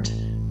different,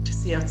 to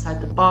see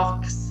outside the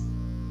box.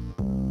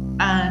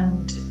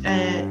 And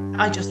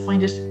I just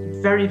find it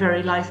very,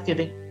 very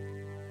life-giving.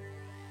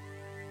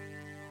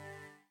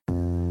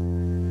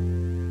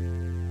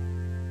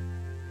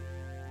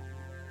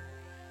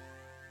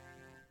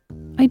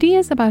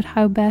 Ideas about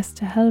how best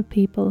to help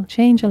people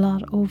change a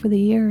lot over the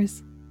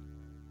years.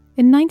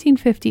 In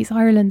 1950s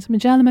Ireland,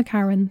 Majella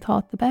McCarran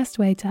thought the best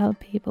way to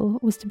help people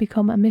was to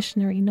become a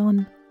missionary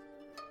nun.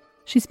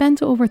 She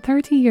spent over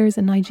 30 years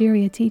in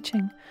Nigeria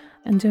teaching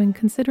and doing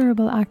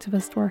considerable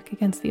activist work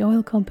against the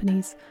oil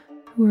companies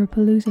who were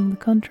polluting the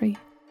country.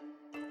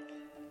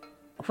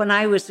 When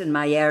I was in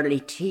my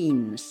early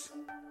teens,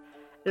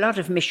 a lot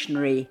of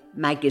missionary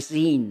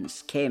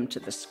magazines came to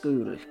the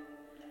school,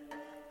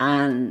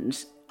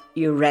 and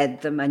you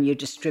read them and you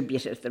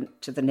distributed them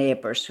to the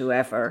neighbours,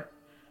 whoever,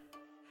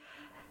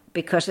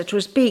 because it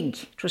was big.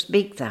 It was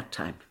big that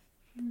time.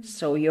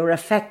 So you're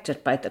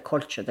affected by the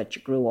culture that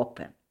you grew up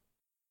in.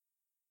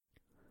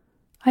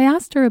 I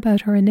asked her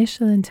about her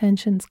initial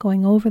intentions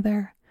going over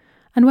there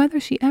and whether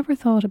she ever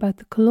thought about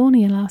the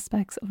colonial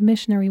aspects of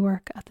missionary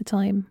work at the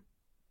time.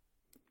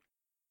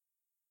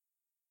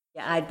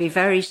 Yeah, I'd be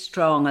very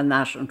strong on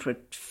that, and it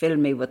would fill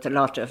me with a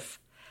lot of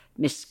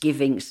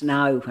misgivings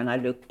now when I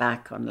look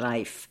back on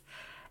life.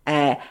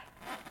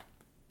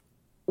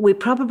 We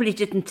probably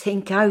didn't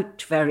think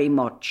out very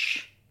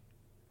much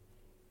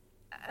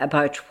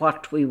about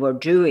what we were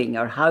doing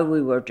or how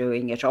we were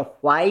doing it or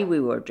why we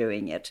were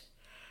doing it.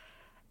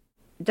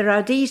 There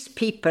are these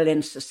people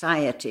in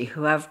society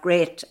who have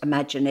great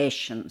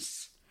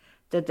imaginations.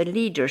 They're the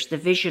leaders, the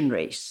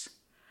visionaries,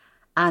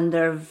 and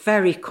they're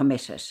very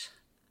committed,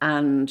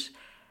 and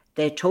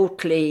they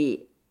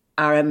totally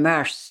are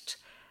immersed,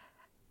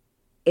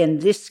 in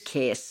this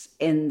case,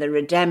 in the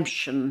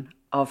redemption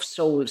of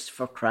souls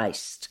for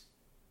Christ.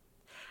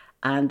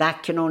 And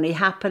that can only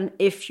happen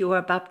if you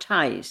are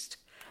baptised.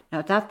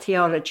 Now, that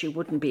theology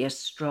wouldn't be as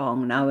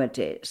strong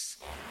nowadays.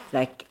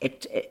 Like,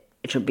 it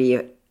would be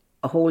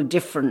a whole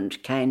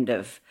different kind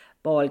of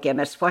ball game.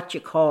 It's what you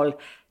call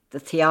the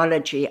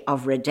theology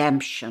of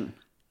redemption.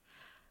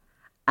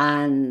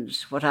 And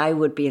what I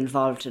would be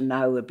involved in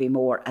now would be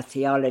more a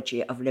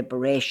theology of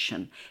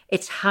liberation.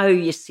 It's how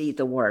you see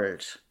the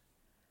world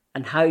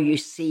and how you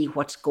see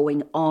what's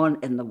going on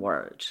in the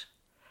world.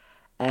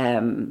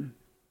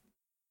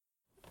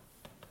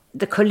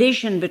 The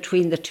collision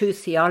between the two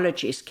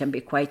theologies can be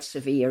quite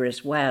severe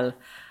as well.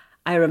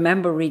 I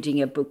remember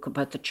reading a book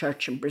about the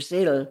church in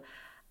Brazil,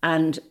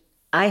 and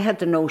I had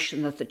the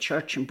notion that the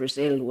church in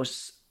Brazil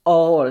was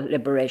all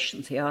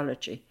liberation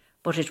theology,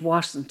 but it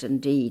wasn't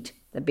indeed.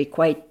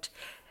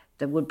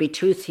 There would be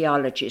two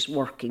theologies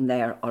working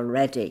there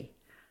already.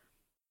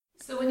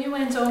 So when you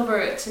went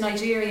over to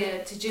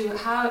Nigeria,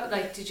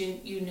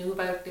 you knew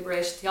about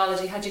liberation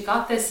theology? Had you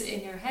got this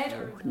in your head?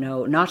 Or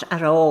No, not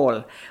at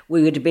all.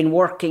 We would have been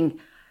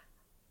working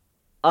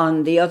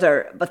on the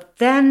other. But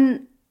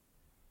then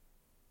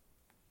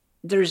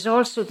there's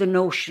also the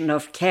notion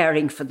of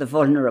caring for the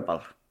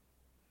vulnerable.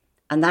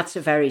 And that's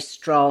a very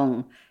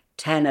strong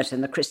tenet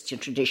in the Christian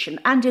tradition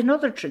and in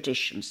other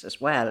traditions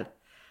as well.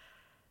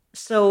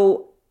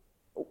 So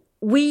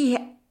we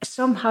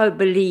somehow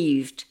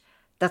believed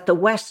that the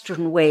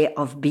Western way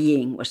of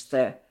being was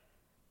the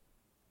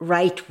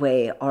right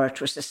way, or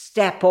it was a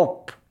step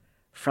up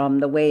from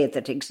the way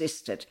that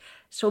existed.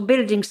 So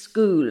building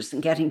schools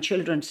and getting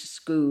children to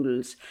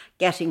schools,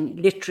 getting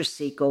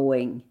literacy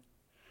going,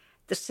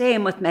 The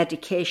same with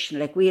medication.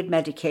 Like, we had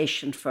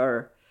medication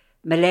for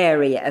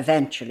malaria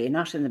eventually,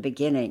 not in the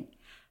beginning.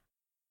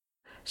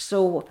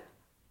 So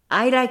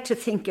I like to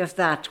think of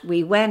that.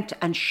 We went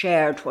and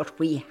shared what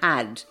we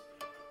had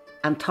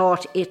and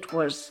thought it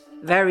was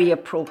very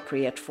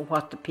appropriate for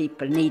what the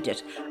people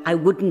needed. I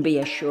wouldn't be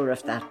as sure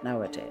of that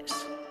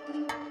nowadays.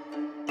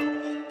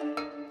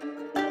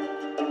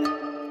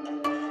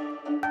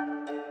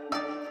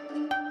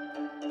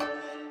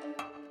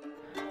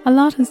 A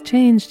lot has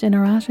changed in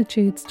our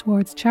attitudes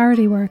towards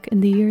charity work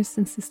in the years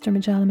since Sister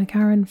Majella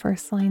McCarran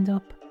first signed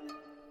up.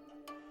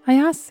 I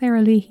asked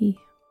Sarah Leahy,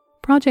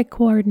 project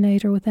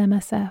coordinator with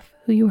MSF,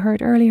 who you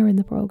heard earlier in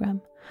the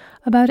programme,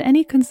 about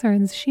any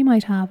concerns she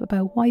might have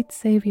about white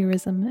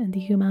saviorism in the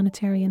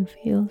humanitarian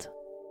field.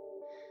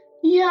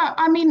 Yeah,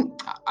 I mean,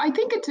 I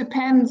think it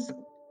depends.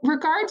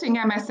 Regarding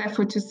MSF,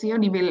 which is the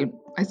only real,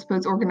 I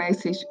suppose,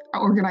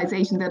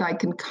 organisation that I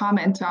can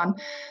comment on,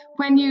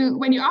 when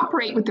you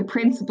operate with the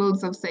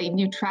principles of, say,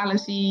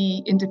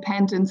 neutrality,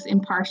 independence,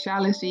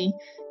 impartiality,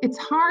 it's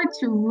hard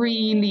to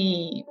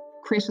really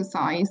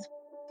criticise.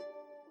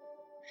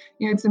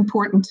 It's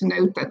important to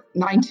note that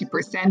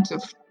 90%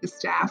 of the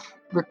staff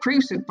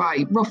recruited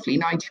by roughly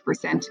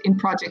 90% in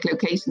project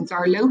locations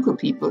are local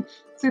people.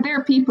 So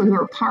they're people who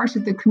are part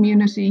of the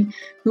community,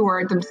 who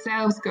are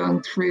themselves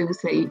going through,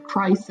 say,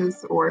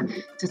 crisis or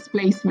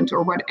displacement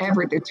or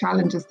whatever the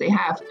challenges they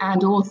have,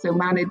 and also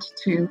manage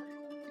to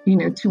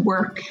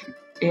work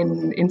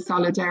in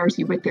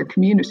solidarity with their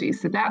community.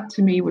 So that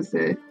to me was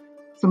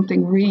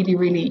something really,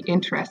 really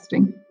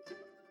interesting.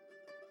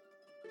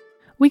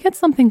 We get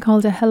something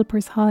called a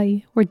helper's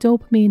high, where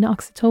dopamine,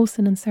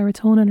 oxytocin and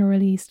serotonin are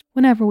released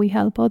whenever we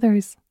help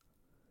others.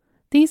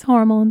 These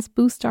hormones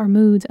boost our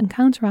mood and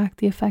counteract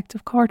the effect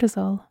of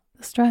cortisol,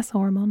 the stress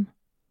hormone.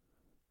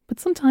 But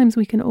sometimes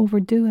we can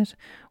overdo it.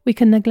 We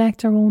can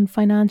neglect our own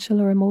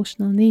financial or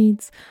emotional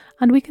needs,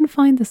 and we can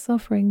find the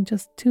suffering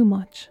just too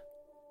much.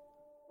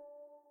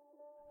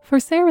 For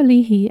Sarah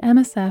Leahy,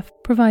 MSF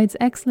provides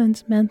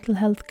excellent mental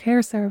health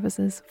care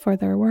services for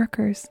their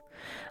workers,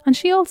 and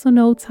she also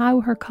notes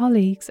how her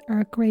colleagues are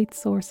a great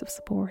source of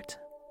support.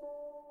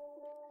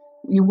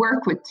 You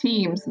work with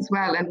teams as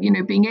well, and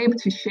being able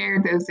to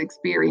share those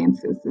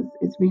experiences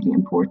is really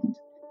important.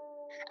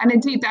 And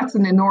indeed, that's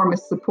an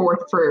enormous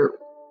support for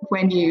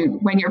when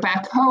you're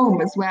back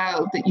home as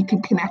well, that you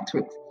can connect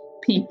with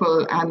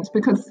people, and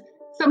because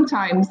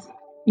sometimes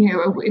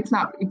it's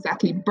not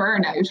exactly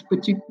burnout,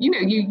 but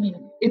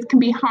it can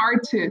be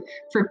hard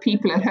for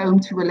people at home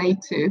to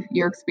relate to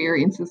your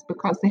experiences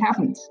because they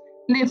haven't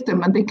lived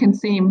them and they can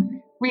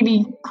seem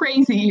really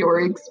crazy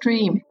or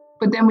extreme.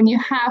 But then when you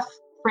have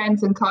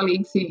friends and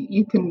colleagues who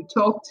you can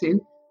talk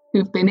to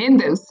who've been in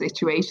those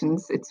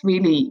situations, it's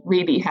really,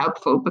 really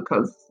helpful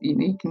because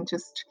you can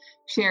just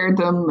share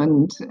them,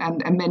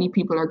 and many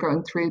people are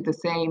going through the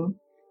same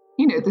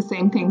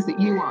things that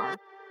you are.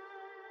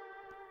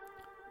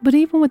 But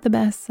even with the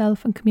best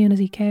self and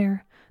community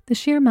care, the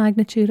sheer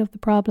magnitude of the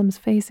problems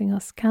facing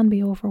us can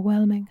be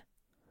overwhelming.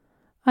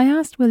 I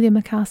asked William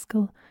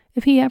McCaskill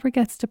if he ever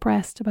gets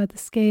depressed about the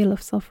scale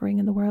of suffering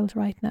in the world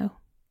right now.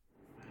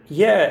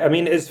 Yeah, I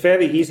mean, it's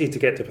very easy to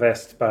get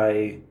depressed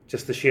by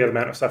just the sheer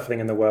amount of suffering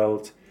in the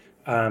world,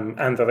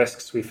 and the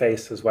risks we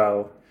face as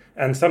well.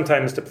 And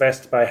sometimes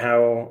depressed by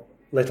how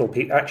little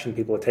action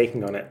people are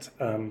taking on it.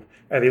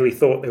 I really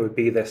thought there would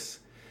be this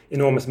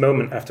enormous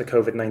moment after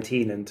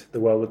COVID-19 and the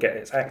world would get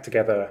its act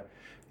together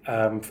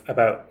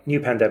about new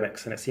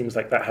pandemics, and it seems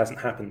like that hasn't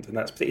happened, and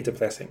that's pretty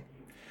depressing.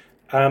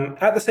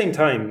 At the same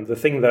time, the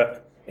thing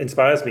that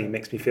inspires me,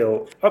 makes me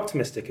feel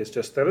optimistic, is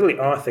just there really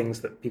are things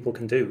that people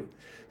can do.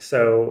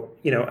 So,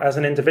 as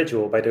an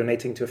individual, by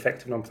donating to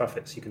effective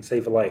non-profits, you can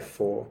save a life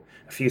for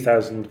a few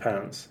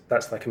 £1,000s.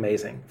 That's like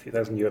amazing, a few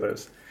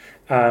 €1,000.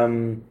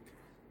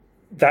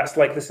 That's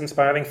like this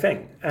inspiring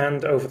thing.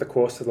 And over the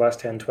course of the last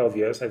 10, 12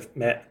 years, I've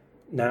met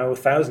now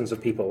thousands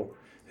of people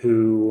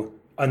who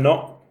are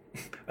not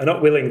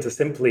willing to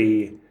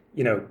simply,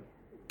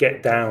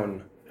 get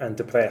down and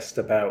depressed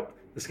about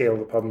the scale of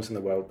the problems in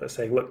the world, but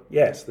say, look,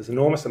 yes, there's an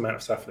enormous amount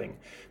of suffering,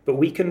 but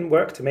we can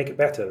work to make it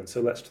better, and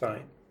so let's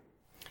try.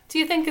 Do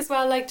you think as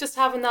well, like just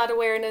having that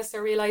awareness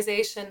or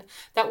realization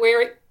that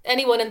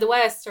anyone in the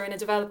West or in a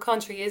developed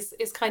country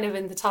is kind of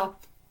in the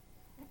top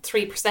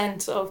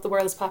 3% of the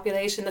world's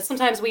population, that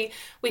sometimes we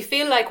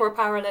feel like we're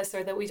powerless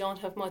or that we don't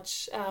have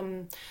much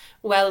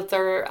wealth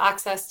or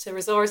access to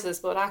resources,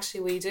 but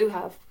actually we do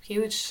have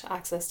huge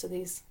access to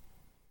these?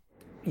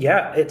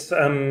 Yeah, it's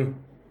a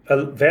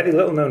very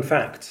little known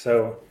fact.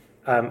 So,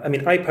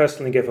 I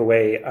personally give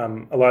away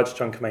a large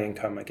chunk of my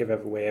income. I give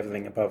away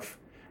everything above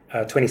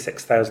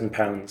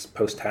 £26,000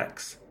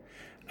 post-tax.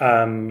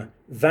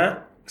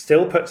 That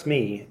still puts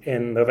me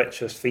in the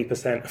richest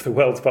 3% of the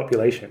world's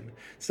population.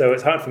 So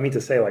it's hard for me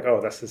to say like,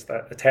 oh, this is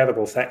a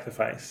terrible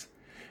sacrifice.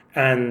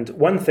 And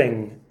one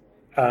thing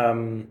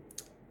that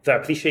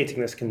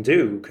appreciating this can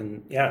do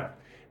can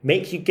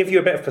give you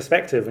a bit of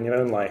perspective in your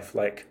own life.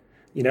 Like,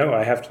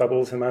 I have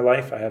troubles in my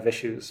life, I have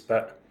issues,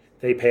 but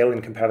they pale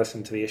in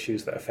comparison to the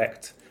issues that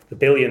affect the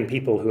billion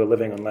people who are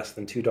living on less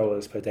than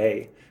 $2 per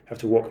day have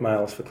to walk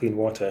miles for clean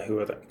water, who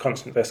are at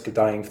constant risk of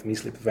dying from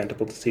easily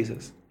preventable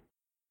diseases.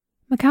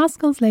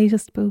 MacAskill's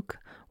latest book,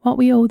 What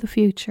We Owe the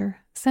Future,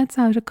 sets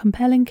out a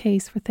compelling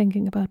case for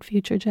thinking about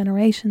future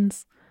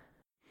generations.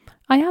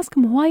 I ask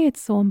him why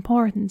it's so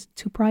important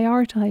to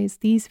prioritise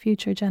these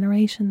future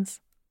generations.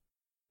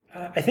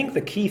 I think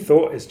the key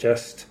thought is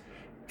just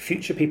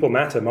future people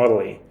matter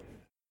morally.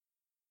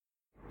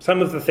 Some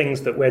of the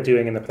things that we're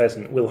doing in the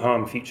present will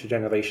harm future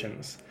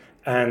generations.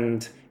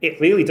 And it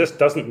really just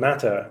doesn't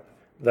matter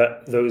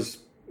that those,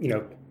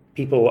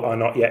 people are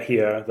not yet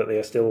here, that they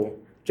are still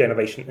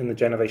in the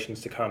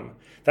generations to come.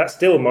 That's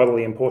still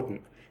morally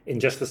important in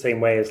just the same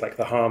way as like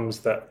the harms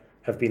that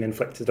have been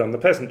inflicted on the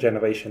present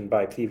generation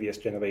by previous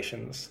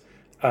generations,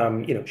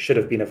 should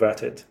have been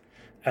averted,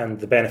 and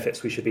the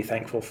benefits we should be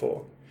thankful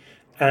for.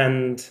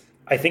 And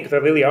I think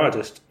there really are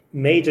just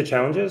major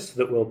challenges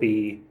that will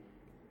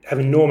have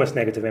enormous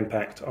negative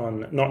impact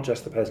on not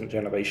just the present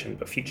generation,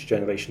 but future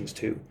generations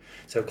too.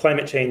 So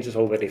climate change is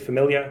already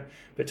familiar,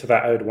 but to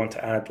that I would want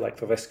to add like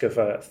the risk of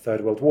a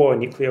third world war, a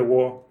nuclear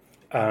war,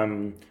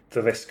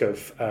 the risk of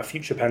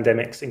future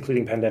pandemics,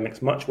 including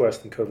pandemics much worse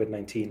than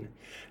COVID-19,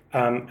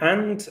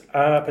 and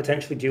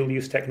potentially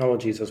dual-use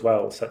technologies as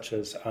well, such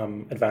as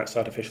advanced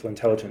artificial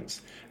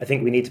intelligence. I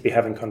think we need to be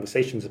having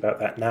conversations about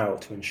that now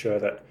to ensure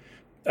that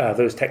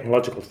those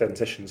technological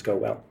transitions go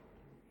well.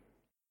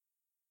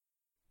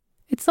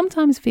 It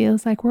sometimes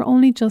feels like we're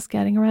only just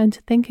getting around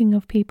to thinking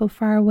of people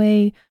far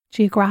away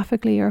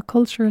geographically or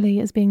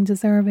culturally as being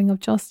deserving of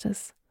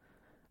justice.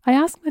 I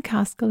asked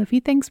MacAskill if he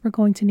thinks we're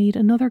going to need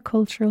another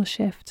cultural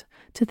shift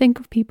to think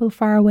of people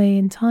far away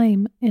in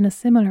time in a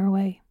similar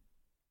way.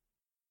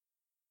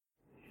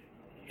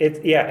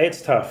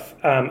 It's tough.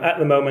 At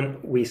the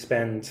moment, we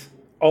spend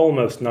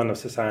almost none of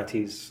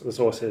society's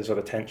resources or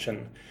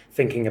attention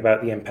thinking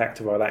about the impact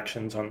of our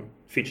actions on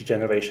future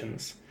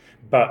generations.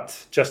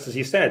 But just as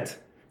you said,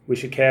 we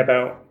should care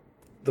about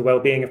the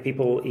well-being of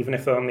people even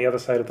if they're on the other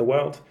side of the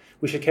world.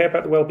 We should care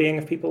about the well-being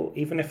of people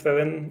even if they're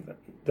in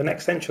the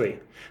next century,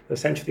 the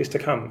centuries to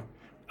come.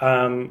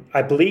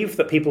 I believe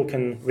that people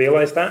can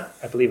realize that.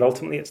 I believe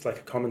ultimately it's like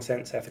a common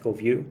sense ethical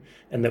view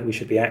and that we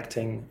should be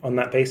acting on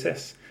that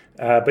basis.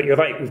 But you're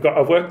right, we've got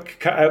our work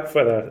cut out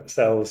for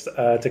ourselves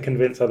to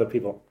convince other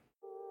people.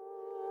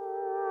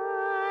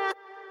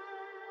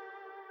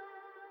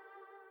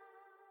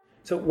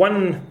 So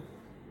one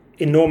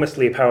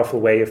enormously powerful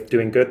way of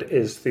doing good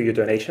is through your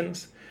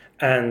donations.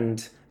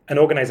 And an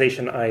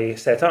organization I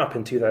set up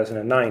in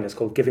 2009 is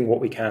called Giving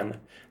What We Can,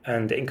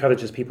 and it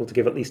encourages people to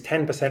give at least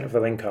 10% of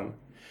their income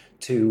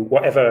to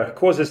whatever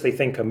causes they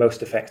think are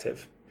most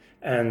effective.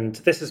 And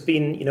this has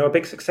been, a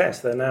big success.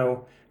 There are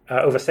now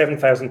over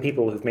 7,000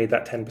 people who've made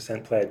that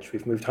 10% pledge.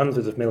 We've moved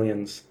hundreds of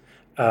millions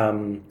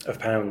of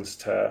pounds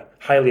to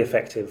highly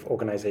effective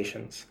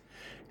organizations.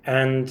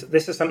 And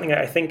this is something that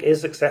I think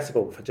is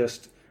accessible for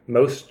just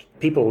most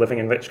people living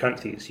in rich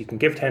countries. You can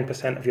give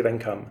 10% of your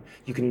income.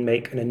 You can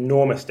make an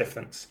enormous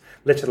difference,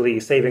 literally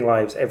saving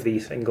lives every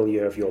single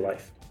year of your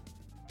life.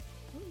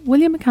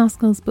 William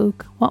MacAskill's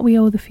book, What We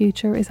Owe the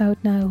Future, is out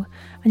now,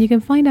 and you can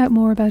find out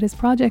more about his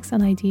projects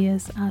and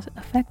ideas at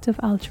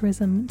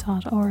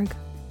effectivealtruism.org.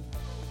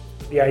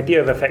 The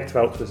idea of effective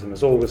altruism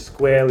is always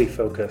squarely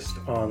focused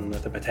on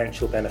the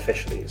potential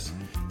beneficiaries,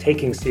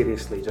 taking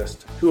seriously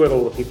just who are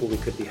all the people we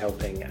could be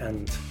helping,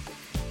 and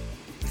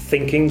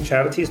thinking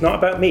charity is not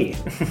about me,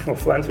 or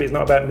philanthropy is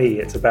not about me,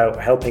 it's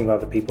about helping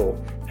other people.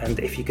 And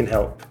if you can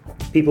help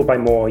people by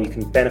more, you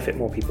can benefit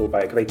more people by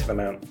a greater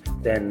amount,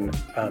 then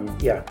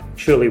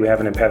surely we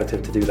have an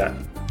imperative to do that.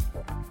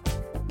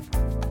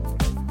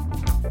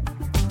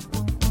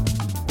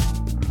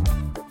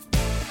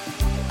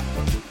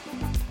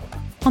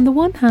 On the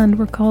one hand,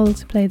 we're called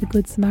to play the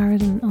Good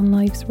Samaritan on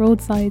life's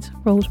roadside,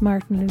 wrote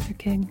Martin Luther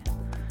King.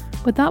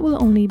 But that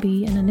will only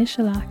be an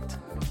initial act.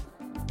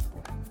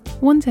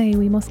 One day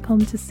we must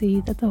come to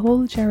see that the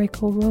whole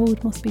Jericho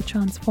road must be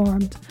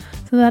transformed,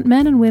 so that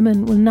men and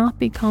women will not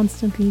be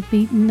constantly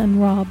beaten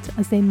and robbed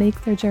as they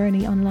make their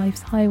journey on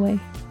life's highway.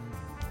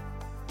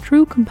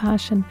 True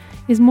compassion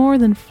is more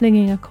than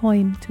flinging a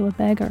coin to a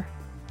beggar.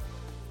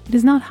 It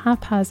is not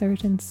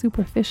haphazard and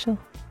superficial.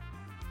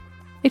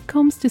 It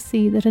comes to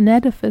see that an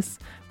edifice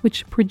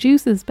which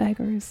produces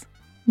beggars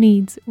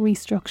needs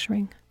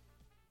restructuring.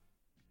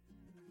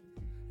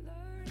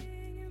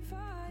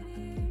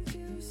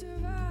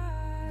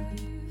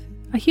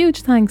 A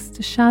huge thanks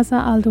to Shaza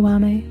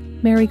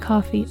Al-Dawame, Mary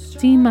Coffey,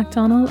 Dean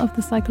MacDonald of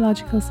the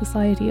Psychological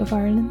Society of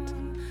Ireland,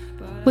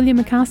 William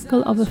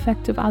MacAskill of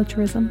Effective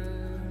Altruism,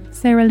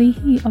 Sarah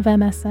Leahy of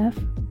MSF,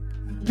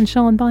 and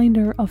Sean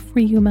Binder of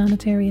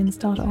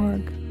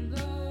freehumanitarians.org.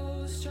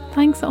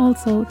 Thanks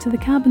also to the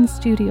Cabin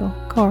Studio,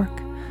 Cork,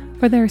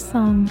 for their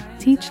song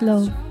Teach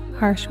Love,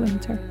 Harsh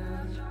Winter.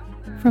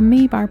 From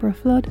me, Barbara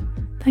Flood,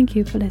 thank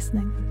you for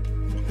listening.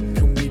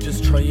 Can we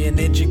just Try and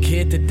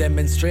educate to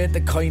demonstrate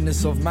the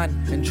kindness of man,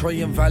 and try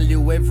and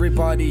value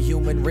everybody,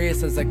 human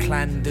race as a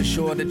clan, to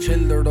show the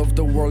children of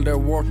the world their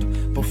worth.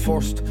 But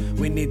first,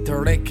 we need to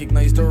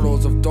recognise the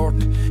rows of dirt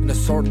in a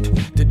sort.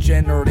 The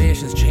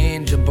generations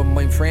changing, but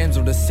mind frames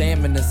are the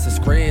same, and it's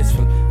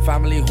disgraceful.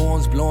 Family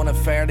homes blown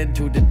apart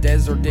into the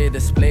desert, they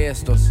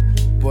displaced us.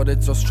 But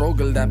it's a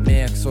struggle that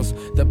makes us.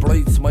 The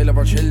bright smile of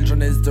our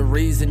children is the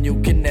reason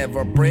you can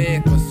never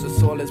break us. The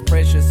soul is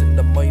precious and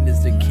the mind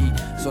is the key.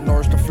 So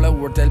nourish the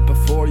flower dealt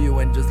before you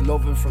and just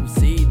love it from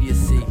seed, you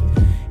see.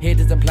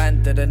 Hate is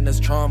implanted and it's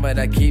trauma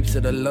that keeps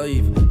it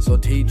alive. So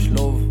teach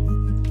love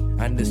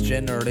and this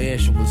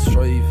generation will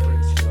strive.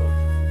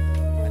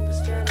 And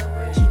this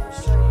generation will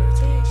strive.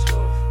 Teach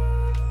love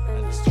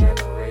and this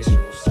generation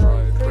will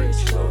strive.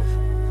 Preach love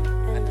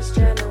and this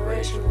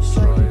generation will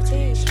strive.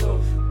 Teach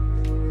love.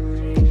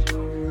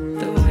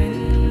 The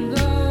wind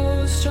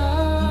blows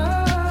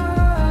strong,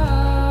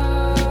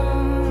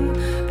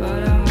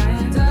 but our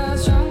minds are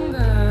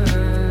stronger.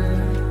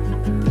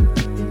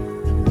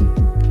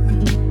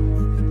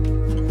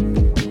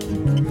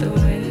 The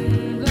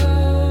wind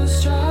blows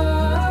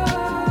strong,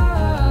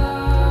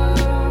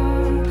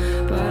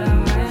 but our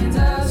minds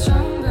are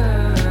stronger.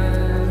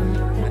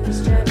 And this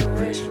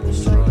generation will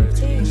strive.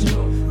 Teach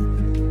love.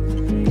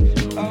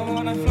 I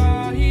wanna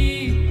fly,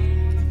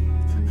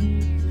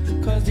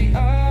 'cause the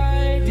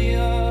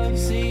idea of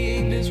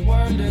seeing this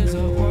world is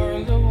a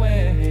world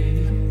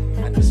away.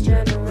 And this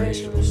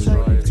generation will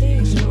strive.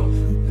 Teach love.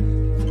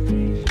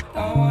 I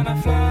wanna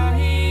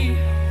fly,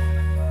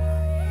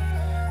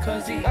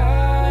 'cause the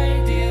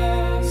idea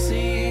of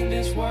seeing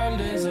this world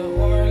is a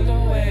world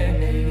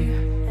away.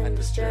 And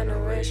this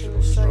generation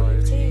will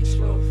strive. Teach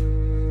love.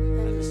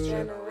 And this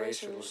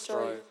generation will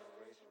strive.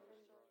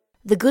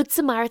 The Good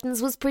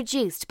Samaritans was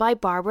produced by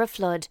Barbara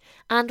Flood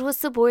and was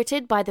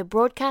supported by the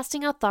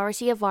Broadcasting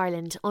Authority of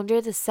Ireland under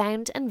the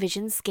Sound and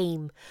Vision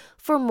scheme.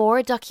 For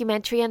more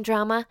documentary and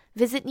drama,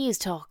 visit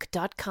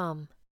newstalk.com.